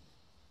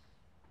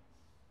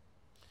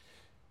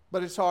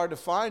 But it's hard to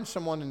find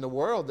someone in the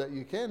world that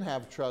you can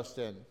have trust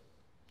in.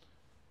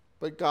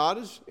 But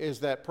God is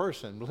that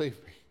person, believe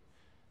me.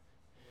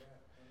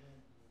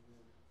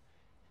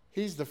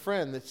 He's the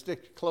friend that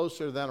sticks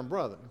closer than a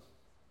brother.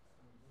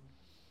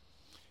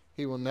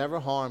 He will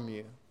never harm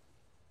you.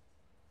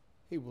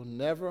 He will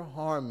never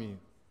harm you.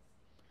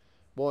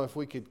 Boy, if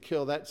we could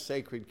kill that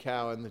sacred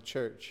cow in the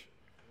church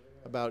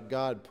about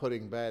God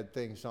putting bad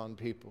things on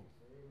people,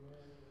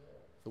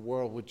 the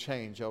world would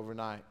change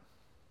overnight.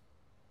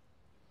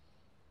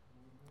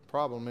 The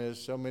problem is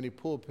so many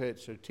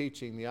pulpits are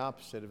teaching the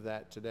opposite of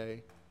that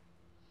today.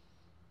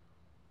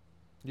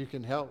 You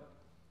can help.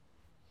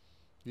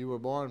 You were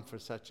born for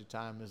such a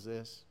time as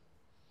this.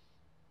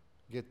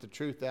 Get the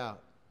truth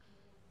out.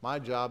 My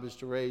job is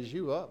to raise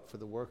you up for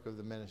the work of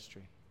the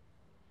ministry.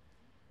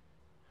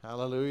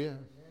 Hallelujah.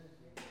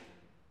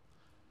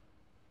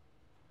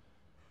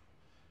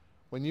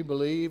 When you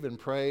believe and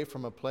pray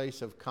from a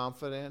place of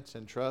confidence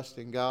and trust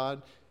in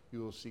God, you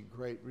will see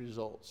great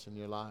results in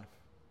your life.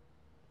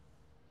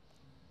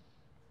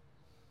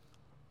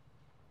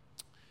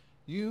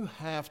 You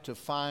have to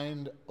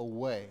find a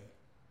way.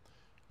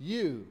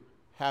 You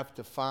have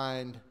to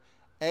find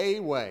a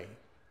way.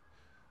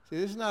 See,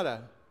 this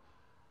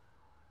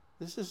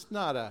is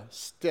not a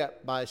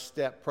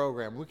step-by-step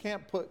program. We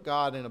can't put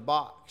God in a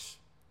box.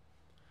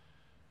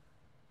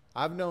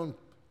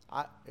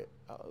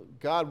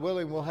 God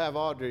willing, we'll have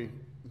Audrey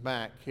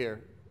Mack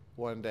here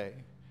one day.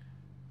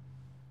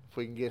 If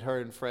we can get her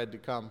and Fred to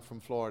come from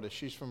Florida.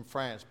 She's from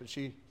France, but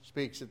she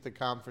speaks at the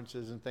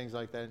conferences and things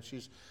like that. And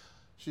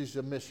she's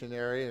a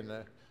missionary and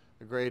a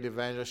great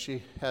evangelist.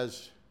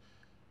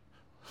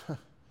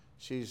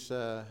 She's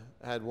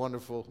had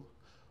wonderful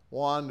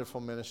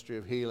ministry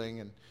of healing,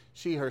 and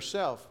she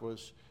herself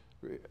was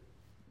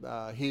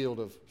healed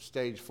of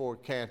stage 4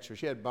 cancer.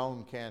 She had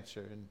bone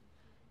cancer and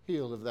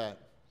healed of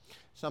that.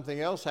 Something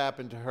else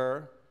happened to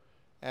her,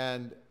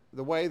 and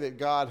the way that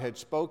God had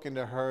spoken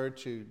to her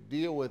to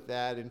deal with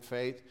that in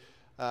faith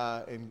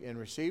and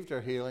received her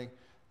healing,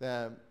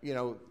 the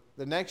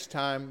next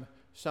time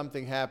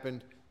something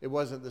happened, it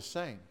wasn't the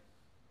same.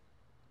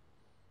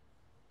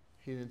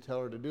 He didn't tell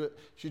her to do it.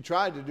 She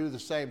tried to do the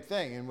same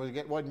thing and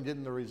wasn't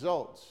getting the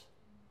results.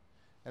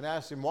 And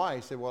asked him why.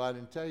 He said, well, I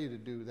didn't tell you to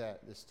do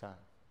that this time.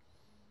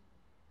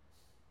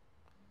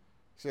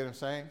 See what I'm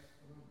saying?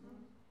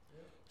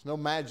 It's no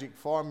magic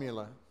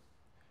formula.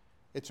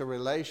 It's a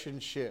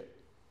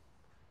relationship.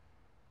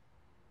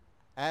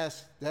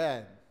 Ask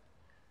Dad.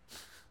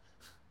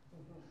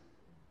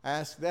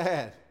 Ask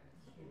Dad.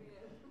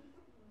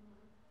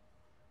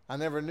 I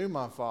never knew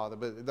my father,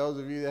 but those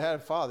of you that had a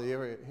father, you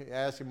ever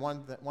ask him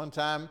one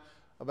time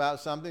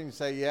about something and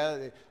say,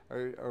 yeah,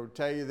 or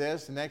tell you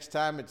this, the next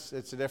time it's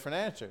a different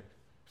answer.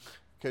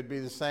 Could be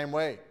the same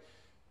way.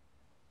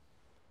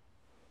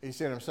 You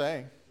see what I'm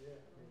saying?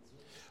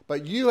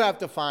 But you have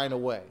to find a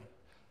way,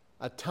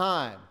 a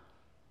time,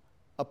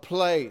 a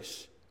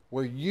place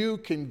where you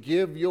can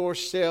give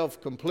yourself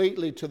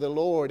completely to the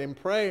Lord in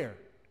prayer.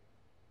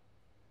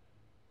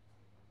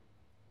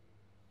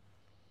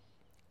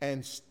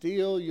 And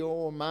still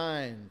your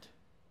mind.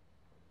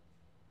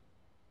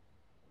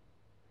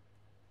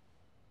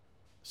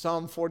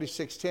 Psalm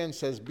 46:10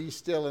 says, be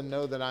still and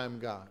know that I am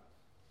God.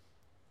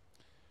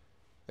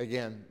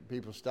 Again,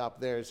 people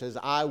stop there. It says,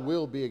 I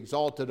will be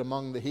exalted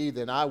among the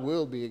heathen. I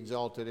will be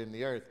exalted in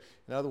the earth.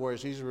 In other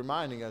words, he's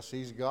reminding us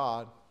he's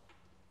God.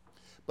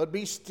 But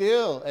be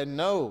still and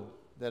know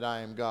that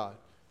I am God.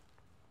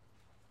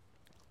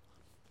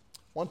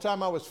 One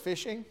time I was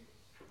fishing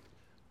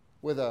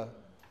with a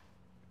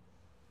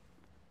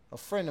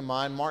friend of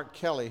mine, Mark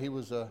Kelly. He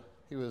was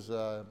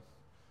a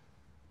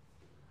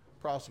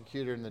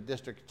prosecutor in the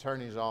district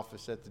attorney's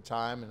office at the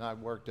time, and I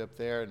worked up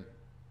there. And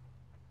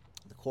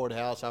the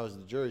courthouse. I was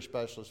the jury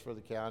specialist for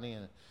the county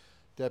and a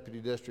deputy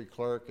district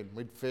clerk, and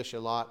we'd fish a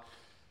lot.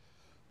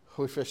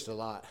 We fished a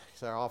lot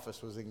because our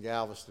office was in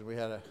Galveston. We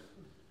had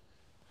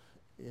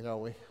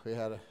we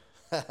had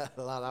a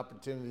lot of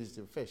opportunities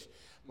to fish.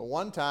 But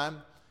one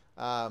time,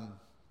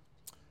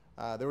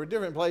 there were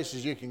different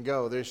places you can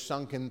go. There's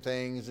sunken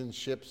things and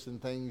ships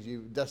and things,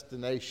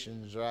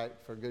 destinations, right,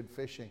 for good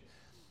fishing.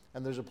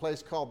 And there's a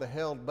place called the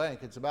Held Bank.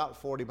 It's about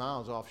 40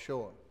 miles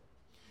offshore.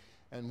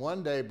 And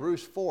one day,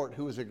 Bruce Fort,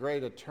 who was a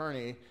great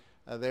attorney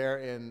there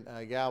in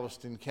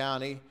Galveston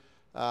County,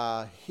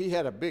 he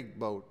had a big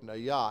boat, a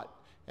yacht,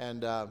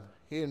 and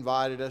he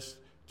invited us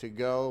to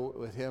go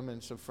with him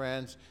and some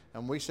friends.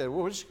 And we said,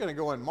 well, we're just going to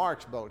go in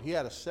Mark's boat. He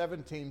had a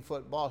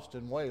 17-foot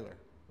Boston whaler.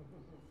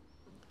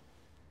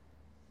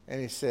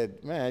 And he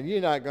said, man, you're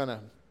not going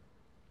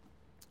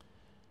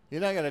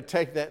to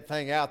take that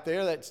thing out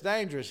there. That's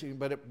dangerous.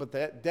 But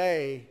that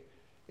day,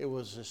 it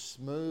was as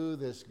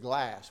smooth as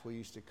glass, we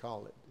used to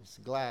call it. It's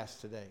glass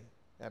today.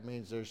 That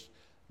means there's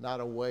not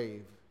a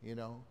wave,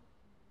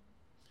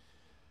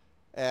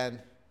 And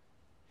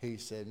he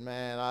said,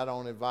 man, I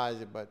don't advise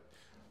it.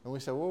 And we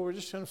said, well, we're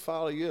just going to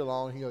follow you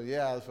along. He goes,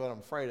 yeah, that's what I'm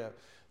afraid of.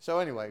 So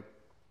anyway,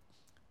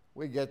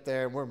 we get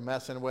there, and we're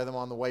messing with him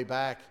on the way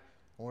back.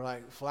 And we're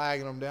like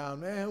flagging him down.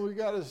 Man, we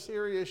got a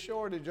serious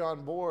shortage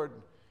on board.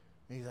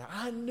 And he's like,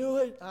 I knew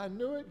it.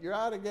 You're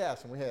out of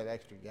gas. And we had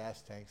extra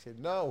gas tanks. He said,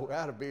 no, we're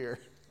out of beer.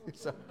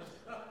 So,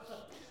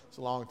 it's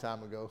a long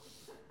time ago.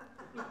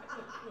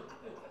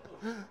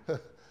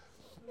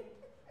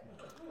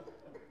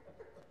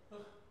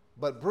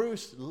 But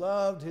Bruce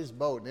loved his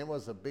boat, and it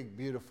was a big,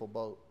 beautiful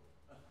boat.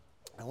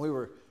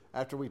 And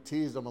after we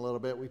teased them a little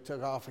bit, we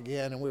took off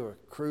again, and we were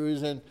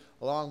cruising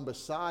along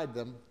beside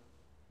them.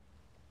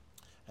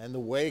 And the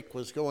wake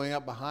was going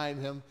up behind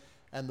him,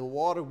 and the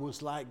water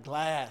was like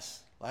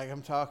glass, like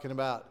I'm talking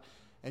about.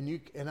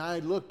 And I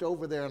looked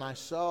over there, and I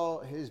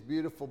saw his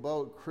beautiful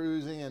boat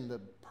cruising, and the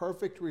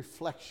perfect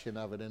reflection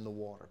of it in the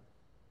water.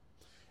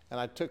 And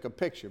I took a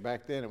picture.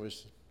 Back then, it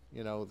was,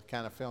 the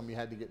kind of film you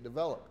had to get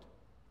developed.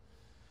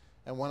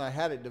 And when I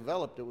had it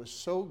developed, it was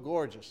so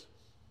gorgeous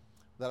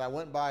that I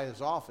went by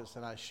his office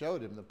and I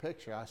showed him the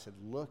picture. I said,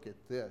 look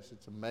at this.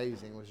 It's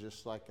amazing. It was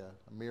just like a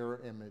mirror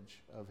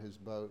image of his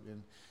boat.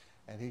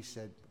 And he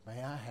said,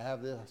 may I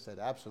have this? I said,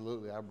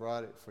 absolutely. I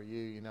brought it for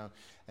you,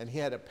 And he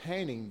had a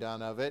painting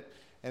done of it,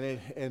 and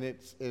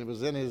it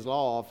was in his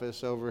law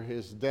office over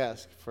his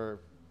desk for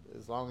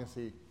as long as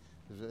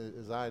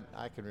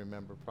I can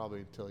remember, probably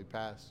until he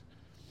passed.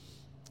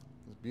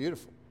 It was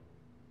beautiful.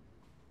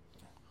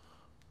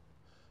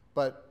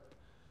 But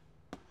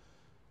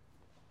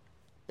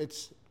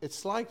it's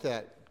like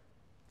that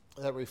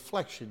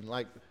reflection.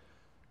 Like,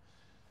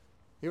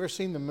 you ever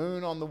seen the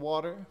moon on the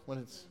water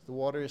when the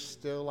water is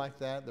still like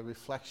that, the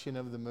reflection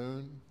of the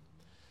moon?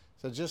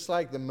 So just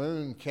like the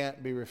moon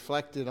can't be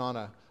reflected on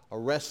a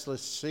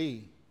restless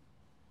sea,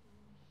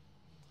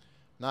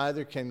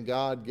 neither can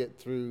God get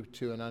through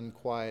to an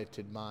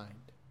unquieted mind.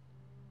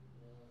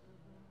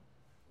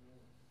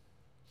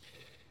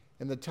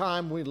 In the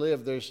time we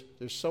live, there's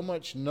so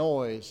much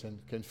noise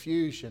and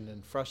confusion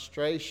and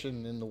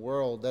frustration in the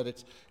world that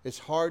it's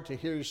hard to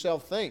hear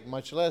yourself think,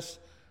 much less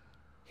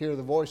hear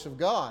the voice of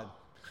God.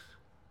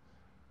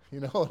 You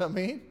know what I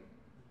mean?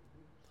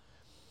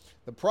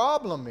 The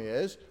problem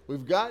is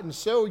we've gotten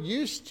so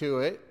used to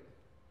it,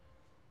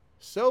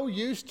 so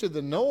used to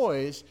the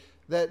noise,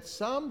 that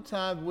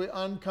sometimes we're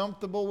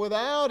uncomfortable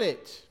without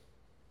it.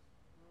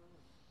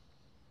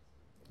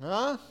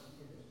 Huh?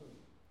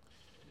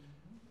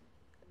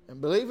 And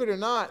believe it or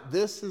not,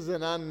 this is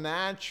an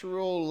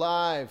unnatural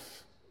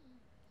life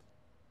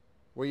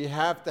where you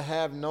have to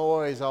have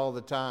noise all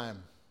the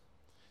time.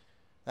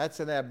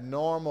 That's an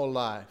abnormal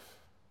life.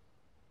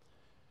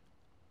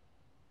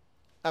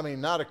 I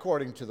mean, not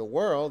according to the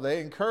world.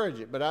 They encourage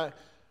it, but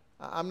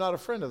I'm not a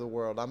friend of the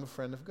world. I'm a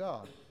friend of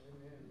God.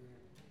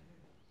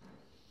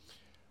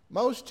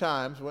 Most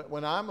times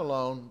when I'm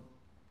alone,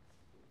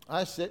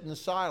 I sit in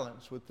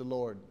silence with the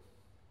Lord.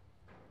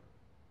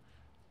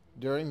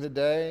 During the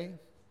day,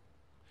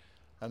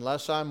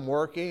 unless I'm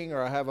working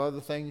or I have other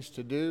things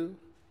to do,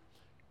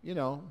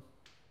 I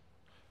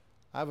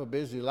have a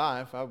busy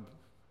life. I have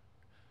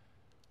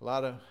a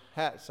lot of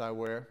hats I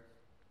wear.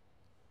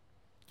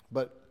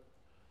 But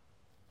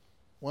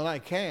when I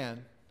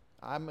can,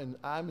 I'm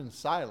in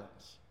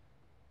silence.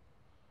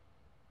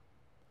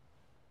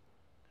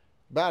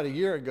 About a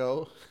year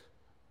ago,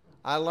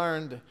 I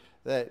learned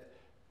that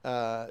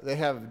they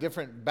have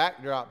different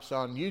backdrops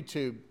on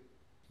YouTube,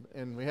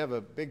 and we have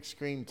a big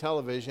screen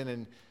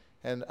television,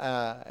 and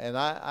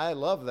I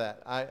love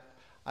that.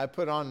 I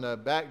put on the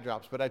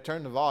backdrops, but I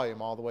turn the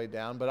volume all the way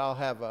down. But I'll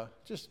have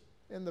just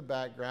in the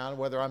background,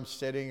 whether I'm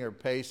sitting or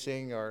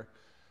pacing or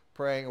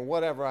praying or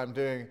whatever I'm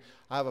doing,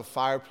 I have a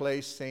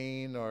fireplace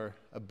scene or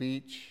a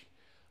beach,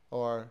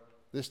 or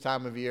this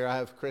time of year I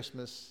have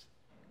Christmas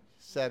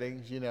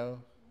settings,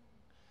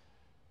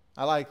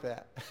 I like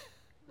that.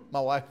 My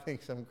wife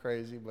thinks I'm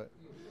crazy,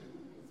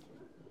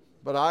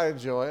 but I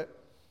enjoy it.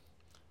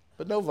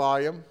 but no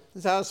volume.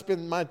 This is how I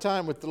spend my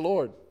time with the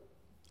Lord.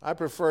 I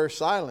prefer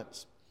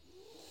silence.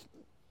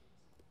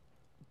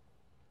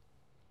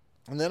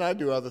 And then I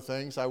do other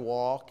things. I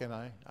walk and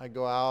I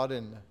go out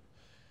and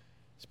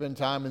spend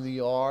time in the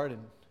yard.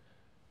 And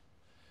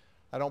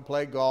I don't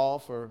play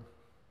golf or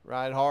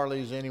ride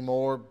Harleys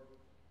anymore.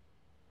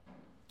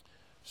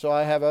 So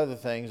I have other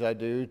things I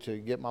do to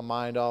get my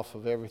mind off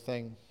of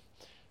everything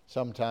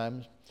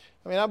sometimes.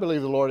 I mean, I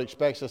believe the Lord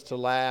expects us to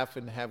laugh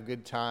and have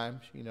good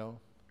times, you know.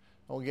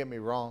 Don't get me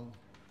wrong.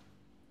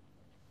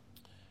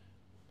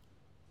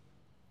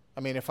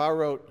 I mean, if I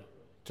wrote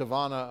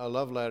Tavana a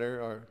love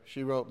letter or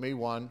she wrote me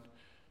one, you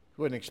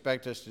wouldn't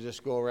expect us to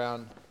just go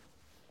around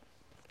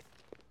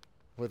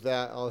with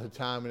that all the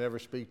time and never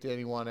speak to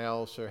anyone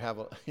else or have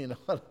a, you know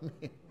what I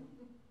mean?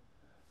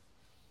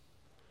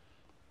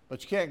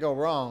 But you can't go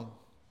wrong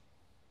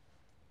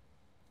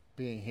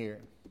being here.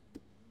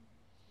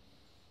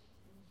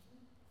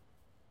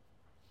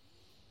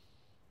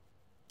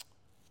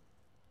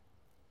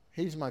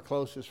 He's my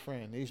closest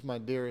friend. He's my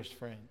dearest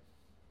friend.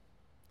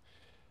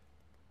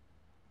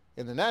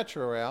 In the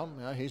natural realm,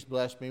 you know, he's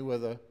blessed me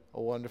with a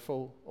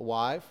wonderful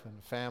wife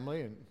and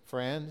family and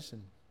friends.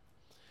 And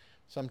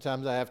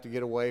sometimes I have to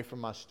get away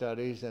from my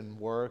studies and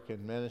work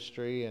and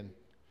ministry, and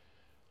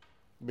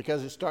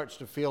because it starts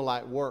to feel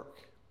like work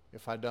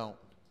if I don't.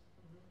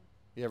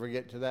 You ever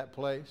get to that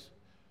place?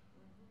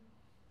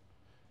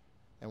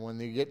 And when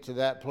you get to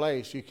that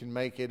place, you can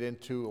make it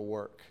into a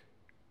work.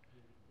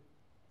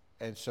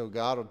 And so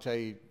God will tell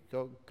you,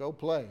 go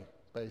play,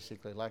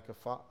 basically, like a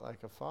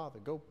father.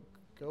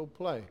 Go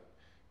play.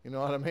 You know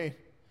what I mean?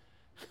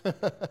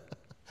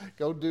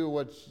 Go do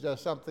what's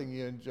something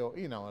you enjoy.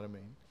 You know what I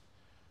mean?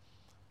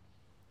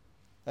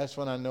 That's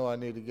when I know I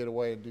need to get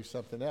away and do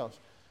something else.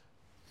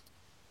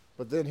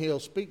 But then he'll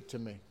speak to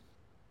me.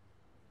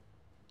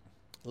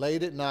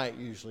 Late at night,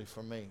 usually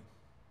for me.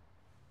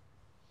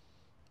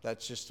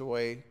 That's just the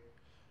way.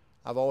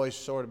 I've always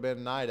sort of been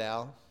a night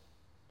owl.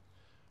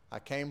 I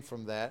came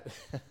from that.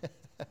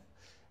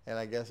 And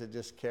I guess it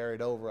just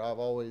carried over. I've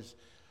always,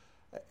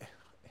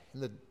 in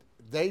the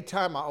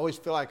daytime, I always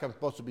feel like I'm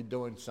supposed to be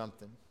doing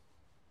something.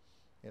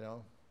 You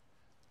know?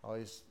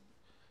 Always.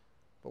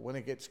 But when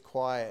it gets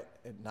quiet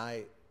at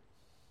night,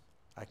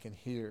 I can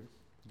hear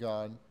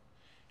God,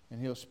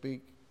 and he'll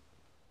speak.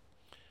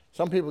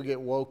 Some people get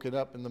woken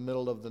up in the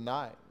middle of the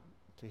night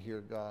to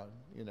hear God,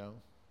 you know.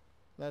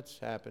 That's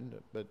happened,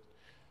 but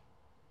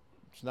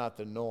it's not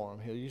the norm.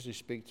 He'll usually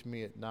speak to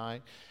me at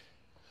night.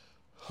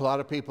 A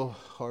lot of people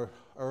are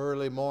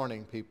early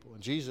morning people,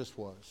 and Jesus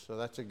was, so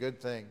that's a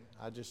good thing.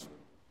 It's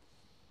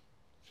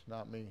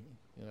not me,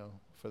 you know,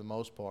 for the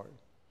most part.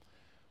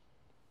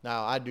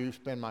 Now, I do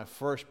spend my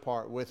first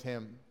part with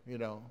him, you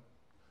know,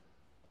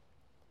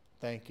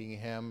 thanking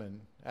him and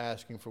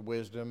asking for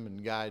wisdom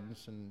and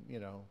guidance and,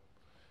 you know,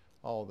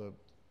 all the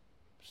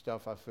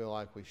stuff I feel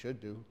like we should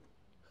do.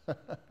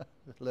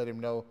 Let him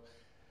know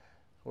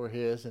we're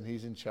his and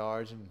he's in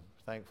charge, and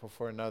thankful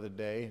for another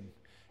day, and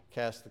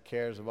cast the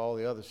cares of all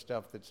the other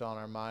stuff that's on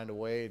our mind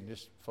away and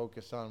just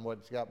focus on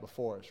what's got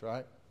before us,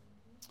 right?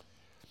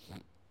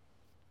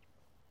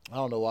 I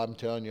don't know why I'm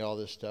telling you all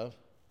this stuff.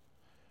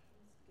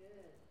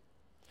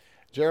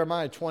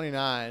 Jeremiah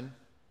 29,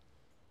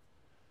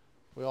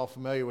 we're all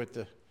familiar with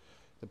the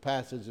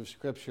passage of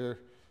Scripture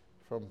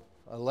from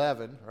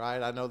 11,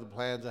 right? I know the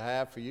plans I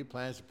have for you,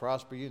 plans to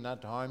prosper you,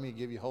 not to harm you,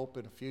 give you hope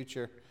in the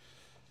future,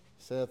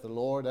 saith the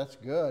Lord. That's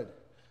good.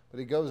 But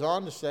he goes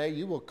on to say,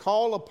 you will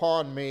call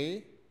upon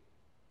me.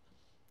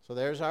 So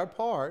there's our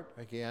part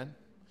again.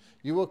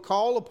 You will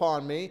call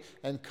upon me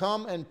and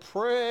come and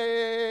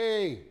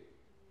pray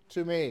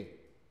to me,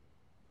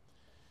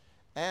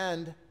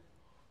 and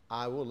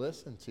I will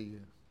listen to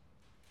you.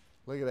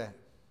 Look at that.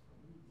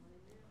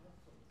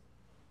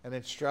 An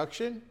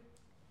instruction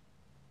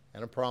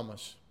and a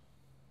promise.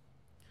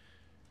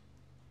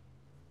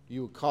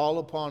 You will call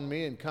upon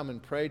me and come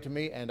and pray to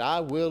me, and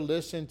I will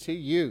listen to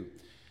you.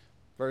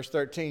 Verse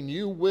 13,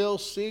 you will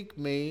seek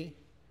me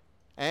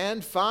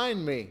and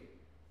find me.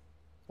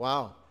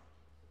 Wow.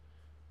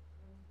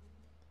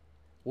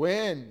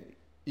 When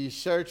you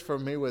search for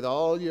me with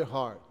all your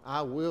heart,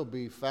 I will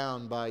be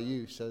found by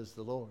you, says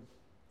the Lord.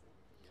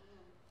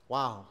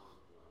 Wow.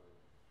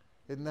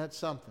 Isn't that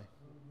something?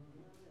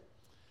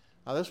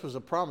 Now, this was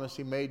a promise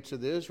he made to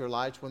the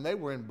Israelites when they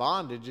were in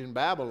bondage in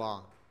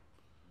Babylon.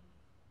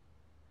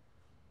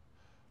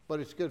 But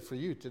it's good for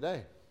you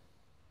today.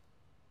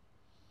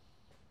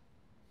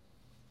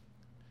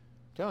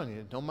 I'm telling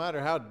you, no matter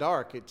how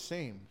dark it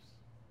seems,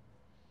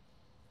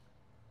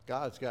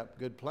 God's got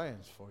good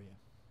plans for you.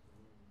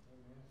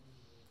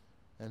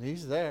 And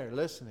he's there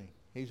listening.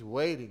 He's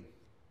waiting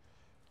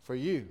for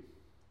you.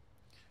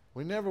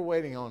 We're never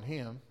waiting on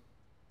him.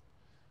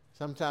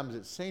 Sometimes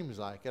it seems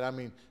like it. I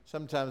mean,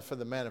 sometimes for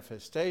the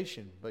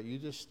manifestation, but you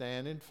just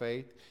stand in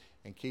faith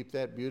and keep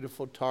that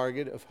beautiful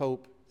target of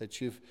hope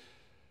that you've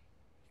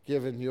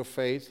given your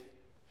faith.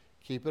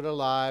 Keep it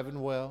alive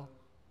and well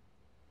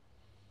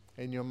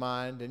in your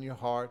mind, in your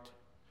heart.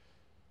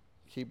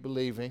 Keep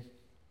believing.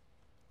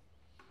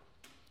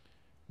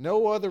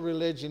 No other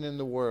religion in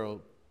the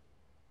world,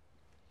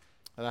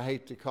 and I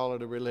hate to call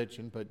it a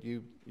religion, but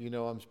you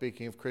know I'm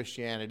speaking of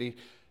Christianity.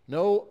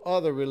 No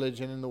other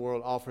religion in the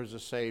world offers a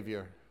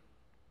Savior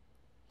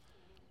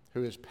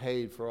who has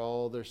paid for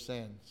all their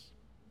sins.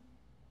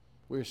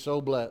 We're so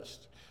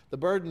blessed. The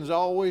burden's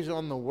always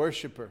on the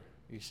worshiper,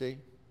 you see,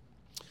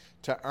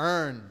 to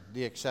earn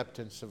the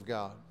acceptance of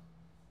God.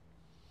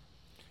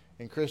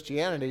 In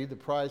Christianity, the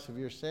price of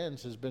your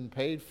sins has been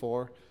paid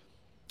for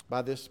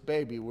by this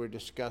baby we're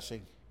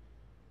discussing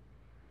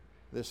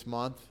this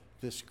month,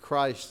 this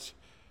Christ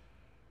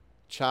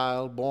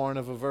child born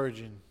of a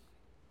virgin.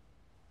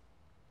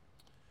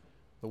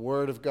 The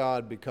Word of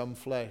God become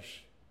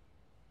flesh.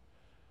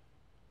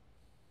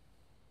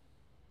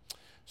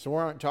 So we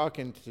aren't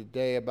talking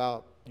today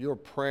about your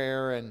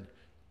prayer and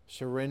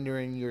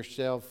surrendering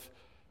yourself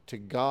to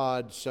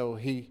God so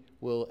He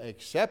will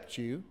accept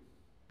you.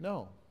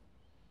 No.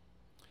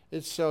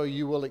 It's so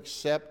you will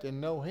accept and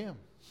know Him.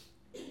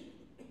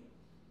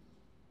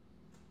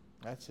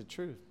 That's the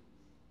truth.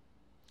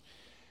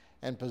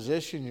 And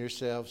position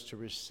yourselves to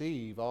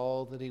receive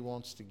all that He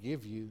wants to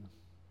give you,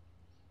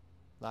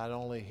 not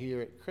only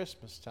here at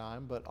Christmas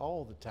time, but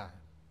all the time.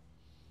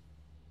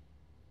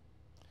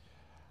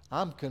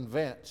 I'm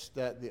convinced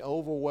that the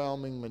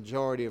overwhelming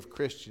majority of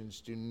Christians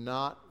do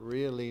not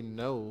really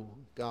know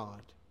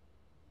God.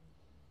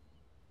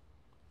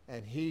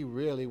 And He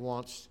really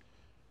wants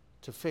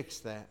to fix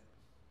that.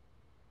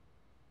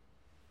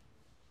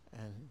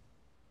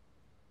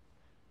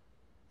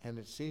 And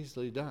it's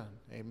easily done.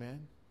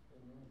 Amen.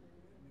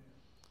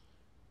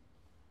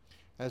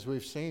 As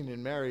we've seen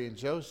in Mary and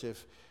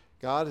Joseph,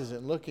 God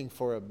isn't looking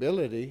for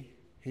ability.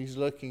 He's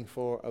looking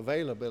for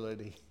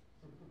availability.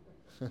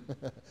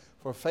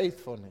 For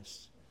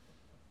faithfulness.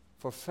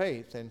 For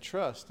faith and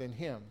trust in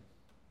Him.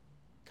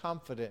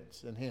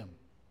 Confidence in Him.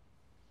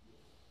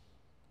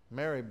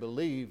 Mary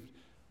believed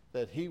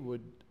that He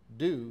would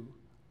do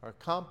or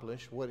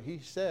accomplish what He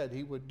said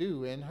He would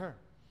do in her.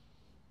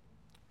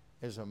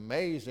 As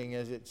amazing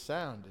as it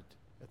sounded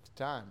at the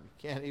time, you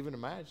can't even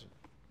imagine.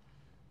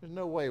 There's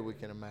no way we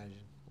can imagine.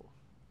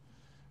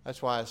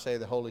 That's why I say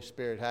the Holy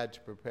Spirit had to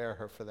prepare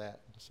her for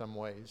that in some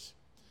ways.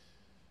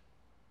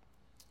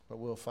 But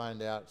we'll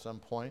find out at some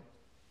point.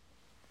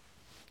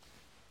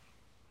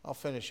 I'll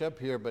finish up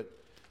here, but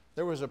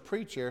there was a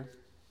preacher,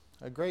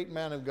 a great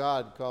man of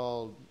God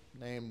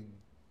named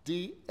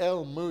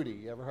D.L. Moody.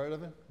 You ever heard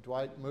of him?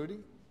 Dwight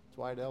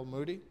L.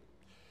 Moody.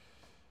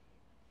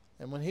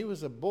 And when he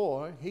was a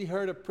boy, he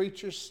heard a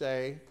preacher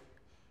say,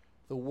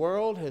 the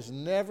world has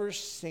never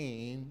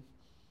seen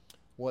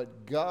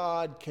what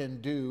God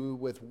can do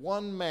with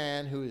one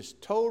man who is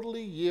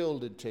totally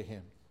yielded to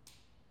Him.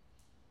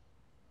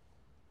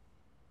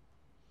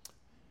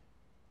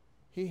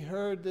 He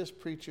heard this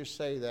preacher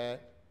say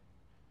that,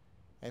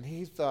 and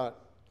he thought,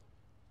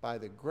 by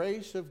the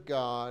grace of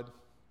God,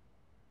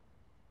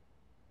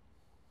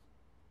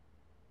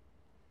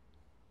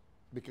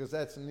 because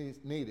that's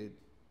needed,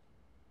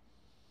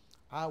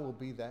 I will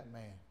be that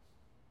man.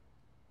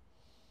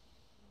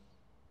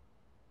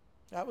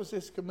 That was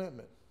his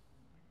commitment.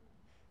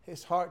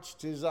 His heart's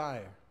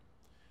desire.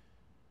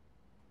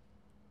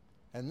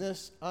 And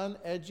this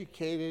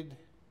uneducated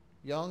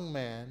young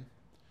man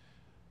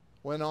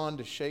went on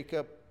to shake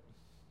up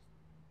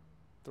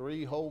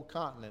 3 whole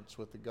continents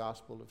with the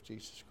gospel of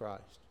Jesus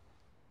Christ.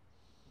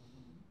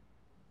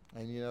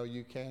 And you know,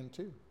 you can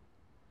too.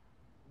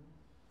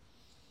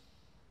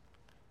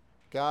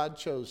 God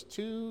chose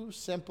 2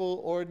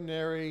 simple,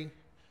 ordinary,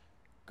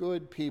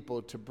 good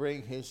people to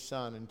bring His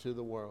Son into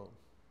the world.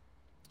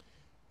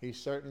 He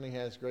certainly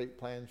has great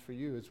plans for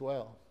you as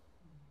well.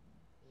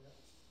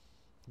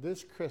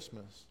 This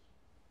Christmas,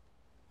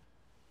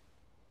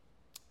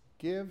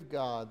 give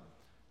God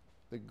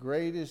the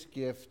greatest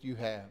gift you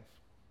have,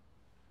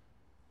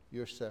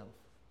 yourself.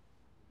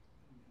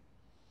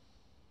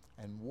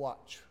 And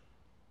watch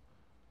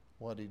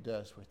what He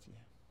does with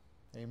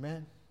you.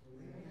 Amen?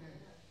 Amen.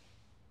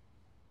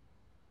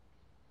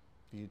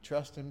 Do you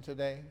trust Him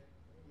today?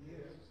 Yes.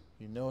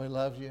 You know He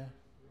loves you?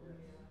 Yes.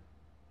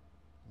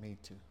 Me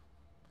too.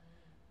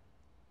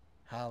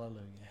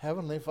 Hallelujah.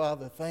 Heavenly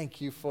Father,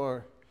 thank You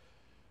for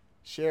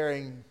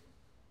sharing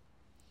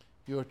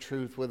Your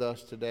truth with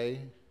us today.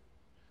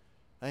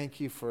 Thank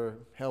You for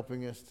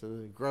helping us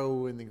to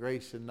grow in the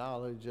grace and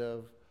knowledge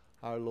of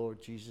our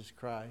Lord Jesus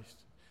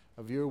Christ,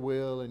 of Your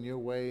will and Your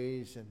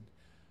ways, and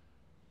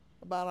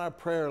about our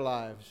prayer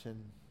lives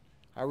and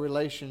our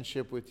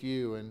relationship with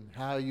You and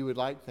how You would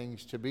like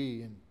things to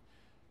be, and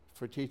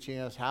for teaching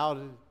us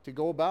how to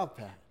go about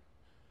that.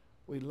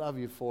 We love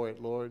You for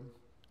it, Lord.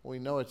 We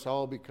know it's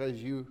all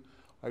because You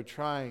are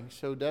trying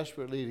so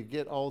desperately to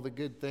get all the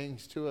good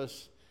things to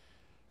us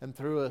and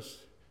through us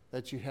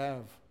that You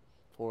have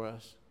for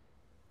us.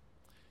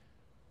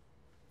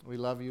 We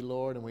love You,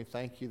 Lord, and we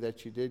thank You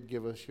that You did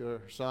give us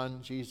Your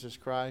Son, Jesus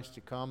Christ,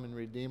 to come and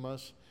redeem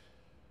us.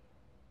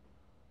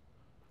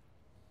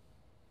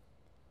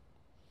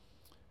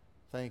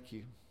 Thank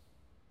You.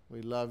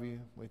 We love You.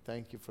 We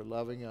thank You for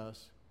loving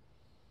us.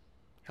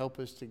 Help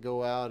us to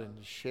go out and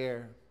to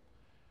share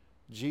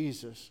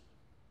Jesus,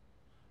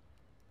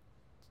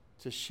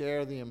 to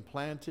share the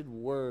implanted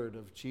word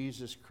of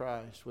Jesus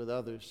Christ with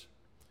others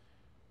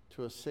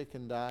to a sick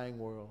and dying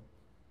world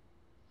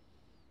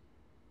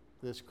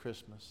this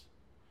Christmas.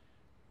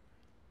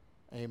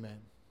 Amen.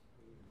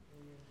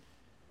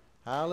 Hallelujah.